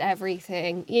sacrificed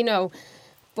everything, you know,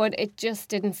 but it just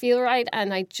didn't feel right.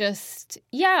 And I think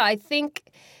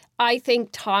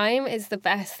time is the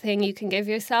best thing you can give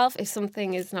yourself if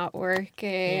something is not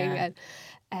working.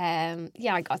 And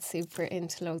I got super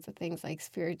into loads of things like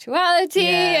spirituality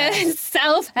and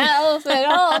self-help and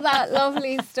all that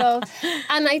lovely stuff.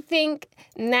 And I think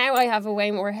now I have a way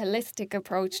more holistic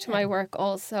approach to my work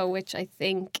also, which I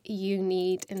think you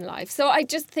need in life. So I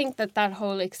just think that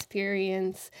whole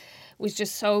experience was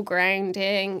just so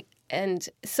grounding and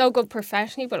so good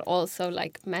professionally, but also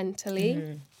like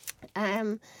mentally.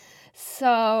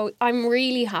 So I'm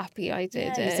really happy I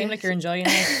did it. You seem like you're enjoying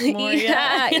it more.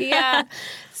 Yeah.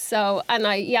 So, and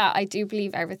I do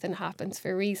believe everything happens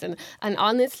for a reason. And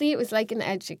honestly, it was like an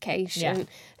education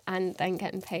and then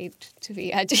getting paid to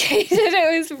be educated.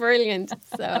 It was brilliant.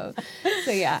 So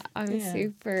yeah, I'm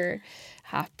super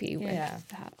happy with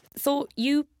that. So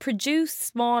you produce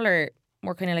smaller,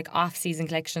 more kind of like off-season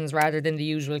collections rather than the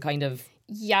usual kind of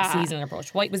seasonal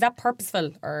approach. Why was that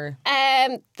purposeful or?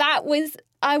 That was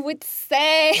I would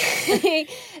say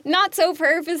not so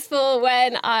purposeful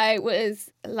when I was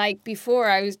like before.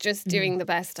 I was just doing the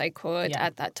best I could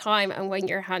at that time. And when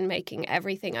you're hand making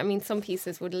everything, I mean, some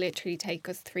pieces would literally take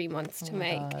us 3 months to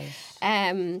make.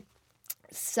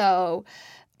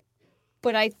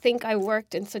 But I think I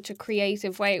worked in such a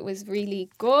creative way. It was really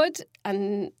good.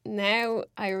 And now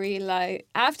I realise,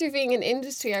 after being in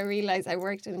industry, I realise I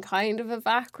worked in kind of a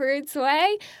backwards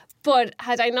way. But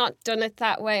had I not done it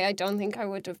that way, I don't think I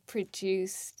would have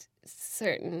produced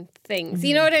certain things.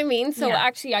 You know what I mean? So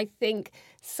actually, I think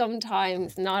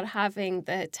sometimes not having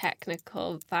the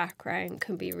technical background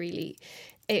can be really...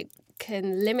 It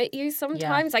can limit you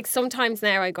sometimes. Like sometimes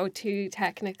now I go too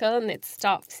technical and it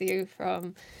stops you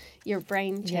from... Your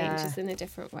brain changes in a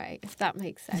different way, if that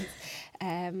makes sense.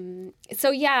 So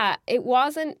yeah, it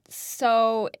wasn't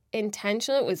so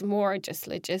intentional. It was more just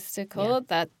logistical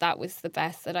that was the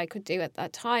best that I could do at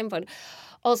that time. But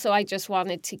also I just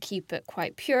wanted to keep it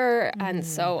quite pure. And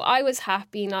so I was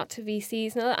happy not to be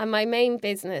seasonal. And my main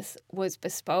business was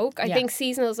bespoke. I think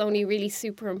seasonal is only really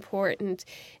super important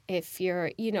if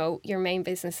your main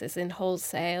business is in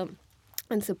wholesale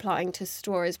and supplying to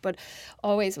stores. But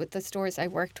always with the stores I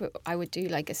worked with, I would do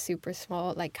like a super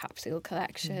small like capsule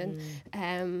collection.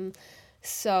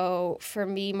 So for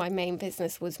me, my main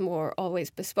business was more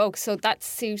always bespoke. So that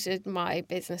suited my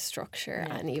business structure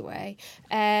anyway.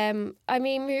 I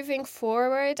mean, moving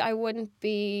forward, I wouldn't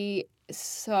be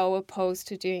so opposed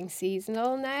to doing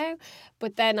seasonal now,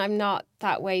 but then I'm not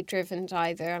that way driven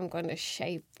either. I'm going to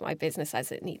shape my business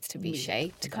as it needs to be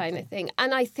shaped, kind of thing.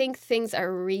 And I think things are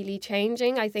really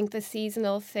changing. I think the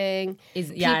seasonal thing,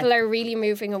 people are really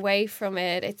moving away from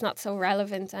it. It's not so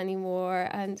relevant anymore,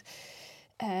 and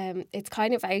it's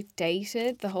kind of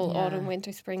outdated, the whole autumn,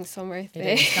 winter, spring, summer thing.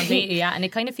 It is completely, and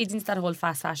it kind of feeds into that whole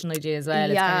fast fashion idea as well.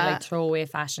 It's kind of like throwaway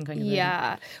fashion kind of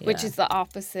thing. Which is the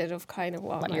opposite of kind of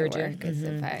what you're my doing. work is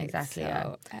about. Exactly,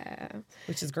 so,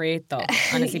 which is great though,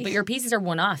 honestly. But your pieces are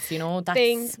one-offs, you know.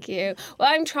 Thank you. Well,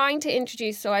 I'm trying to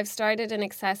introduce, so I've started an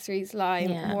accessories line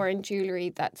more in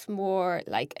jewellery that's more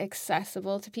like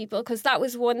accessible to people, because that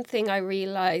was one thing I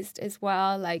realised as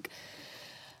well, like...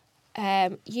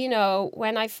 when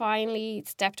I finally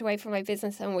stepped away from my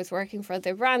business and was working for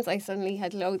other brands, I suddenly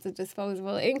had loads of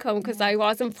disposable income because I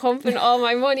wasn't pumping all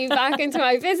my money back into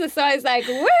my business. So I was like,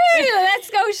 woo, let's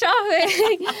go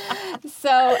shopping.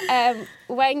 So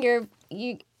when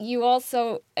you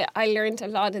also, I learned a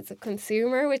lot as a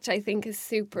consumer, which I think is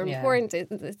super important.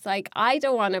 It's like, I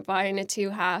don't want to buy in a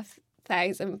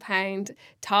 £2,500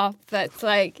 top that's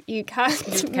like, you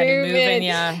can't move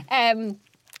in.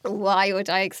 Why would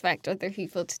I expect other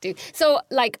people to do? So,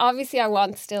 like, obviously I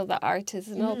want still the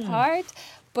artisanal part,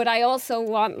 but I also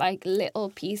want, like, little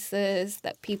pieces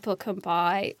that people can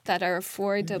buy that are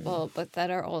affordable, but that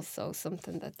are also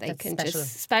something that they can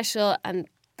just special and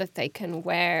that they can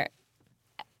wear,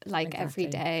 like, every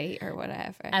day or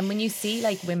whatever. And when you see,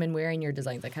 like, women wearing your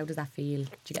designs, like, how does that feel? Do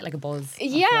you get, like, a buzz?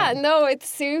 No, it's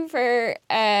super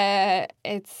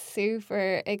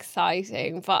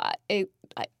exciting, but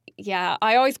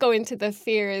I always go into the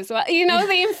fear as well. You know,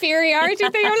 the inferiority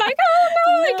thing. I'm like, oh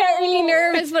no, I get really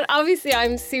nervous. But obviously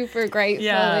I'm super grateful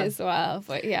as well.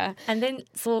 But yeah. And then,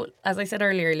 so as I said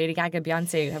earlier, Lady Gaga,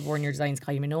 Beyonce have worn your designs,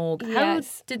 Kylie Minogue. How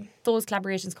did those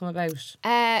collaborations come about?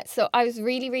 So I was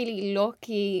really, really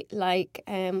lucky. Like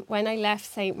when I left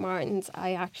St. Martin's,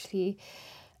 I actually...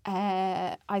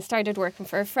 I started working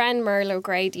for a friend, Merle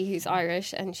O'Grady, who's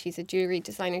Irish, and she's a jewellery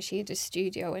designer. She had a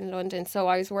studio in London, so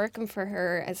I was working for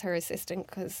her as her assistant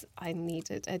because I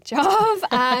needed a job.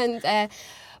 And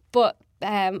but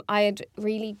I had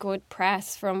really good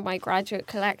press from my graduate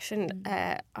collection.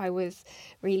 I was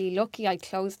really lucky. I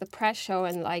closed the press show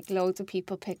and like loads of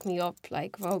people picked me up,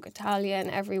 like Vogue Italia, and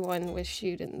everyone was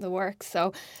shooting the work.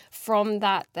 So from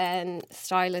that then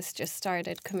stylists just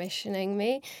started commissioning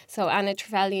me. So Anna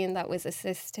Trevelyan, that was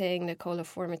assisting Nicola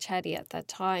Formichetti at that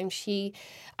time, she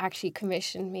actually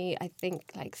commissioned me, I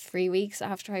think like 3 weeks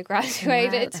after I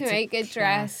graduated to make a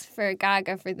dress for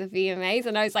Gaga for the VMAs.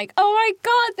 And I was like, oh my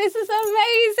God, this is amazing.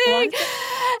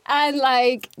 And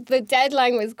like the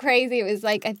deadline was crazy. It was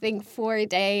like, I think 4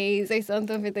 days or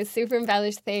something for this super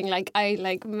embellished thing. Like I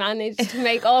like managed to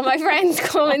make all my friends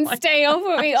come and stay up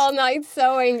with me all night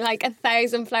sewing like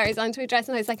 1,000 flowers onto a dress.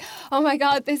 And I was like, oh my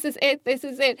God, this is it. This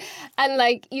is it. And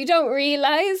like, you don't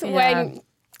realise when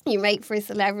you make for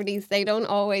celebrities, they don't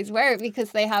always wear it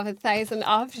because they have 1,000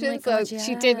 options. Oh God, so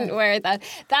she didn't wear that.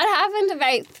 That happened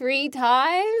about 3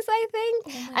 times, I think.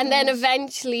 Oh and then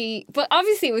eventually, but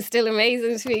obviously it was still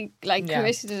amazing to be like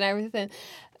commissioned and everything.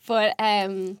 But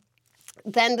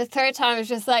then the third time I was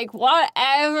just like,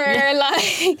 whatever,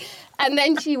 like, And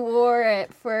then she wore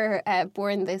it for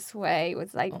Born This Way. It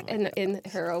was like in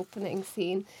her opening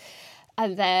scene.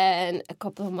 And then a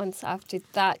couple of months after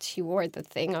that, she wore the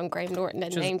thing on Graham Norton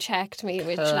and name-checked me,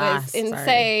 which was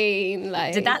insane.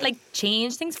 Like, did that like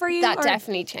change things for you? That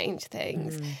definitely changed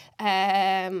things.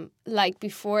 Like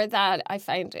before that, I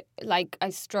found like I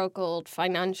struggled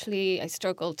financially. I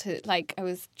struggled to like I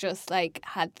was just like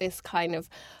had this kind of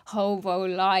hobo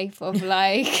life of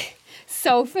like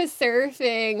sofa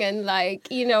surfing and like,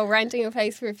 you know, renting a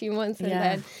place for a few months and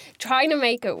then trying to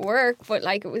make it work, but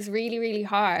like it was really, really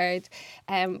hard.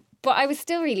 But I was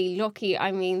still really lucky.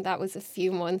 I mean, that was a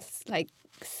few months, like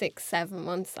 6-7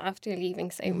 months after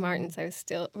leaving St. Martin's. I was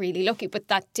still really lucky, but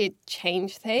that did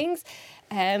change things.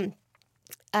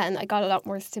 And I got a lot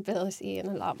more stability and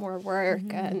a lot more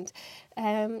work. And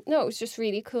no, it was just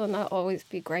really cool, and I'll always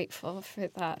be grateful for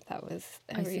that. That was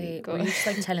really good. Were you just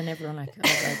like telling everyone like,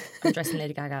 I'm dressing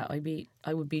Lady Gaga?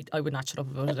 I would not shut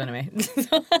up about it anyway.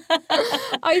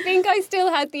 I think I still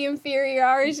had the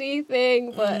inferiority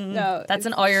thing, but no. That's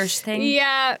an Irish thing.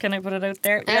 Yeah. Can I put it out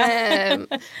there? Yeah.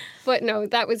 But no,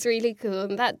 that was really cool,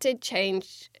 and that did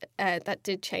change. That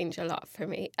did change a lot for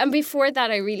me. And before that,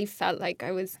 I really felt like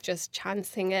I was just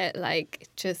chancing it, like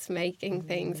just making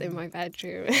things in my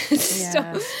bedroom.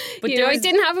 Yeah. But you know, I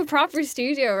didn't have a proper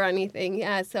studio or anything.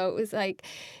 Yeah, so it was like,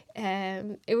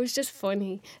 it was just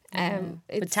funny.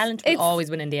 But talent will always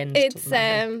win in the end. It's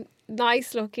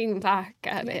nice looking back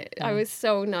at it. I was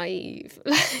so naive.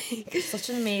 It's such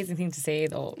an amazing thing to say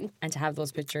though, and to have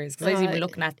those pictures. Because I was even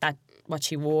looking at that, what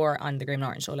she wore on the Graham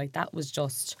Norton show, like that was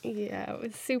just... Yeah, it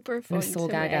was super fun. It was so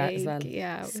Gaga make. as well.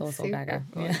 Yeah, it was so Gaga.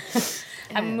 fun. Yeah.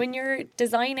 And when you're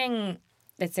designing,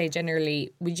 let's say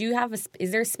generally, would you have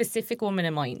is there a specific woman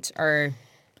in mind, or...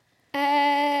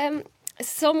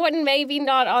 Someone maybe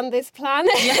not on this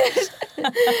planet.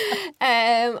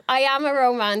 I am a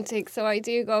romantic, so I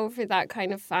do go for that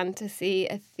kind of fantasy,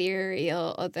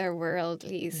 ethereal,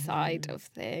 otherworldly side of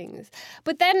things.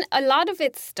 But then a lot of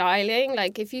it's styling.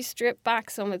 Like if you strip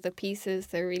back some of the pieces,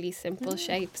 they're really simple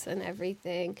shapes and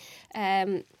everything.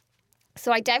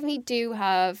 So I definitely do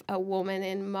have a woman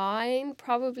in mind,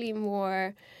 probably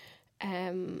more...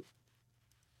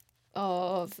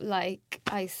 of like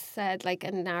I said, like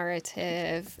a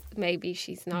narrative, maybe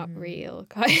she's not real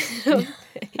kind of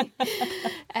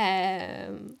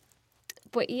thing.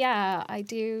 But yeah, I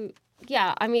do.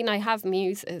 Yeah, I mean, I have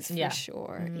muses for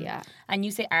sure. Yeah, and you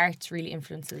say art really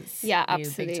influences. Yeah, you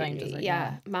absolutely. Big time, does it?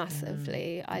 Yeah,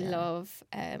 massively. I love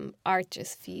art.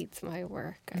 Just feeds my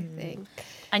work, I think.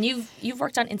 And you've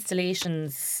worked on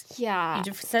installations. Yeah, you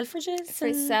did for Selfridges. For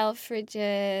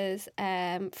Selfridges,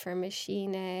 for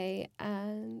Machine,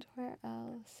 and where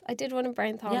else? I did one in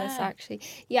Brown Thomas actually.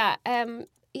 Yeah.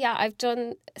 Yeah, I've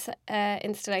done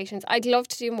installations. I'd love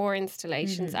to do more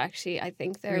installations, actually. I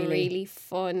think they're a really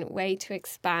fun way to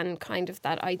expand kind of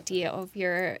that idea of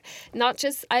your... Not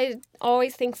just... I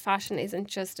always think fashion isn't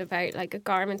just about like a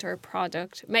garment or a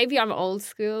product. Maybe I'm old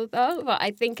school though, but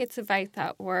I think it's about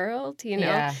that world, you know?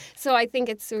 Yeah. So I think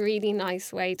it's a really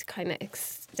nice way to kind of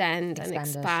expand and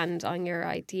expand on your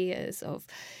ideas of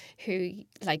who,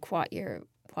 like what your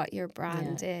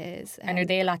brand is. And are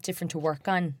they a lot different to work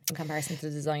on in comparison to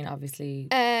the design, obviously?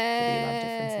 There'd be a lot of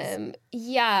differences.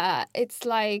 Yeah, it's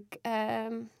like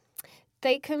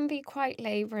they can be quite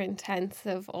labour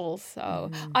intensive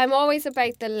also. I'm always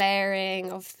about the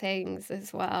layering of things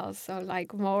as well. So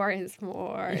like more is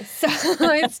more. So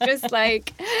it's just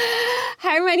like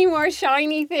how many more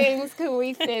shiny things can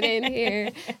we fit in here?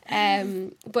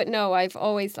 But no, I've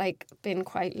always like been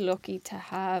quite lucky to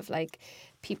have like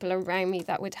people around me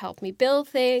that would help me build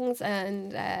things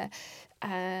and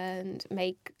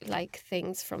make like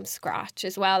things from scratch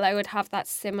as well. I would have that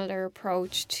similar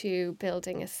approach to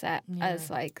building a set as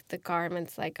like the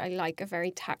garments. Like I like a very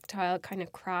tactile, kind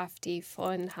of crafty,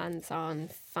 fun, hands-on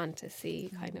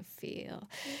fantasy kind of feel.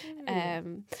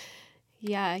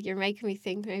 Yeah, you're making me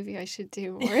think maybe I should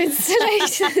do more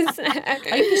installations. I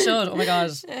think you should. Oh my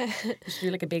god, you should do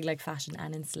like a big like fashion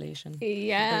and installation.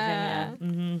 Yeah.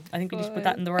 I think we need to put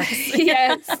that in the works.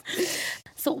 Yes.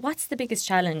 So, what's the biggest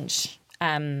challenge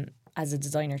as a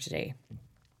designer today?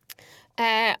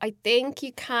 I think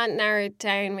you can't narrow it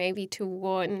down maybe to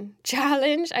one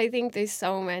challenge. I think there's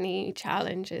so many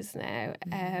challenges now.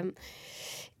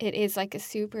 It is like a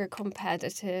super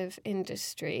competitive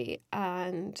industry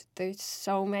and there's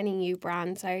so many new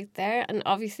brands out there, and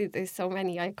obviously there's so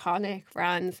many iconic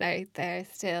brands out there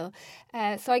still.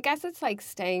 So I guess it's like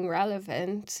staying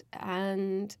relevant,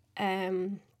 and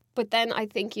but then I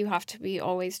think you have to be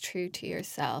always true to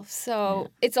yourself. So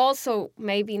it's also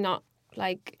maybe not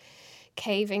like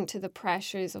caving to the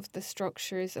pressures of the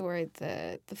structures or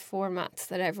the formats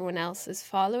that everyone else is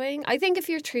following. I think if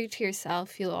you're true to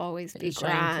yourself, you'll always be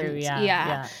grand. Through,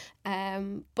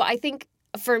 But I think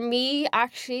for me,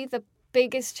 actually, the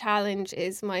biggest challenge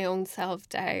is my own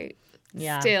self-doubt.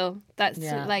 Still, that's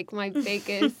like my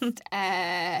biggest.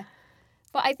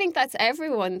 But I think that's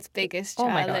everyone's biggest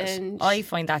challenge. Oh my God. I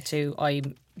find that too.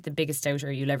 I'm the biggest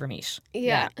doubter you'll ever meet.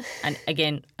 Yeah. And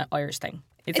again, an Irish thing.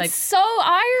 It's like so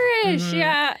Irish,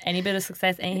 yeah. Any bit of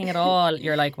success, anything at all,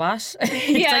 you're like, what?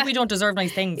 It's like we don't deserve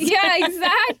nice things. Yeah,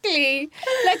 exactly.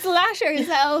 Let's lash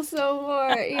ourselves some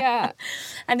more, yeah.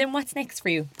 And then what's next for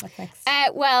you? What's next?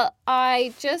 Well,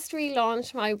 I just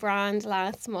relaunched my brand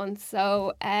last month,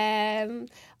 so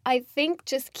I think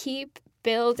just keep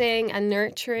building and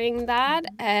nurturing that.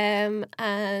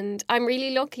 And I'm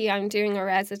really lucky. I'm doing a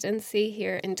residency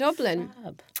here in Dublin.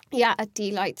 Fab. Yeah, at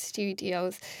Delight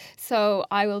Studios. So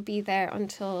I will be there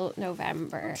until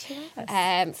November.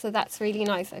 So that's really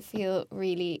nice. I feel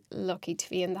really lucky to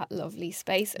be in that lovely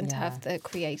space and to have the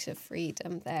creative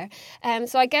freedom there.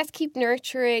 So I guess keep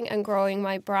nurturing and growing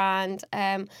my brand.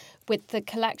 With the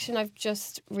collection I've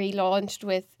just relaunched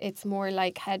with, it's more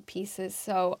like headpieces.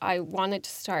 So I wanted to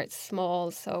start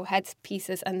small, so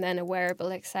headpieces and then a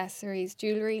wearable accessories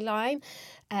jewellery line.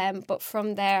 But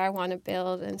from there I want to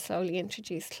build and slowly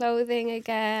introduce clothing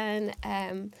again.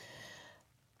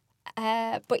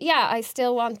 But yeah, I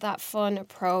still want that fun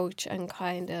approach and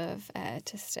kind of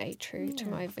to stay true to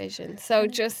my vision. So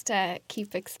just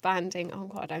keep expanding on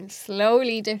what I'm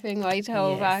slowly dipping my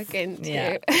toe back into.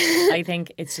 Yeah. I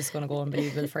think it's just going to go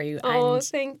unbelievable for you. And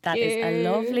thank that you. is a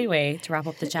lovely way to wrap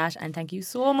up the chat. And thank you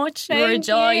so much. You were a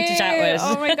joy to chat with.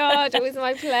 Oh my God, it was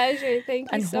my pleasure.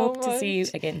 Thank you so much. And hope to see you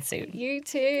again soon. You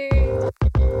too.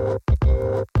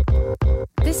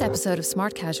 This episode of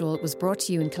Smart Casual was brought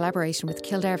to you in collaboration with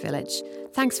Kildare Village.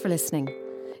 Thanks for listening.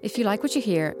 If you like what you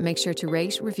hear, make sure to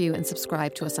rate, review and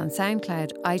subscribe to us on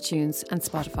SoundCloud, iTunes and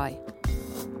Spotify.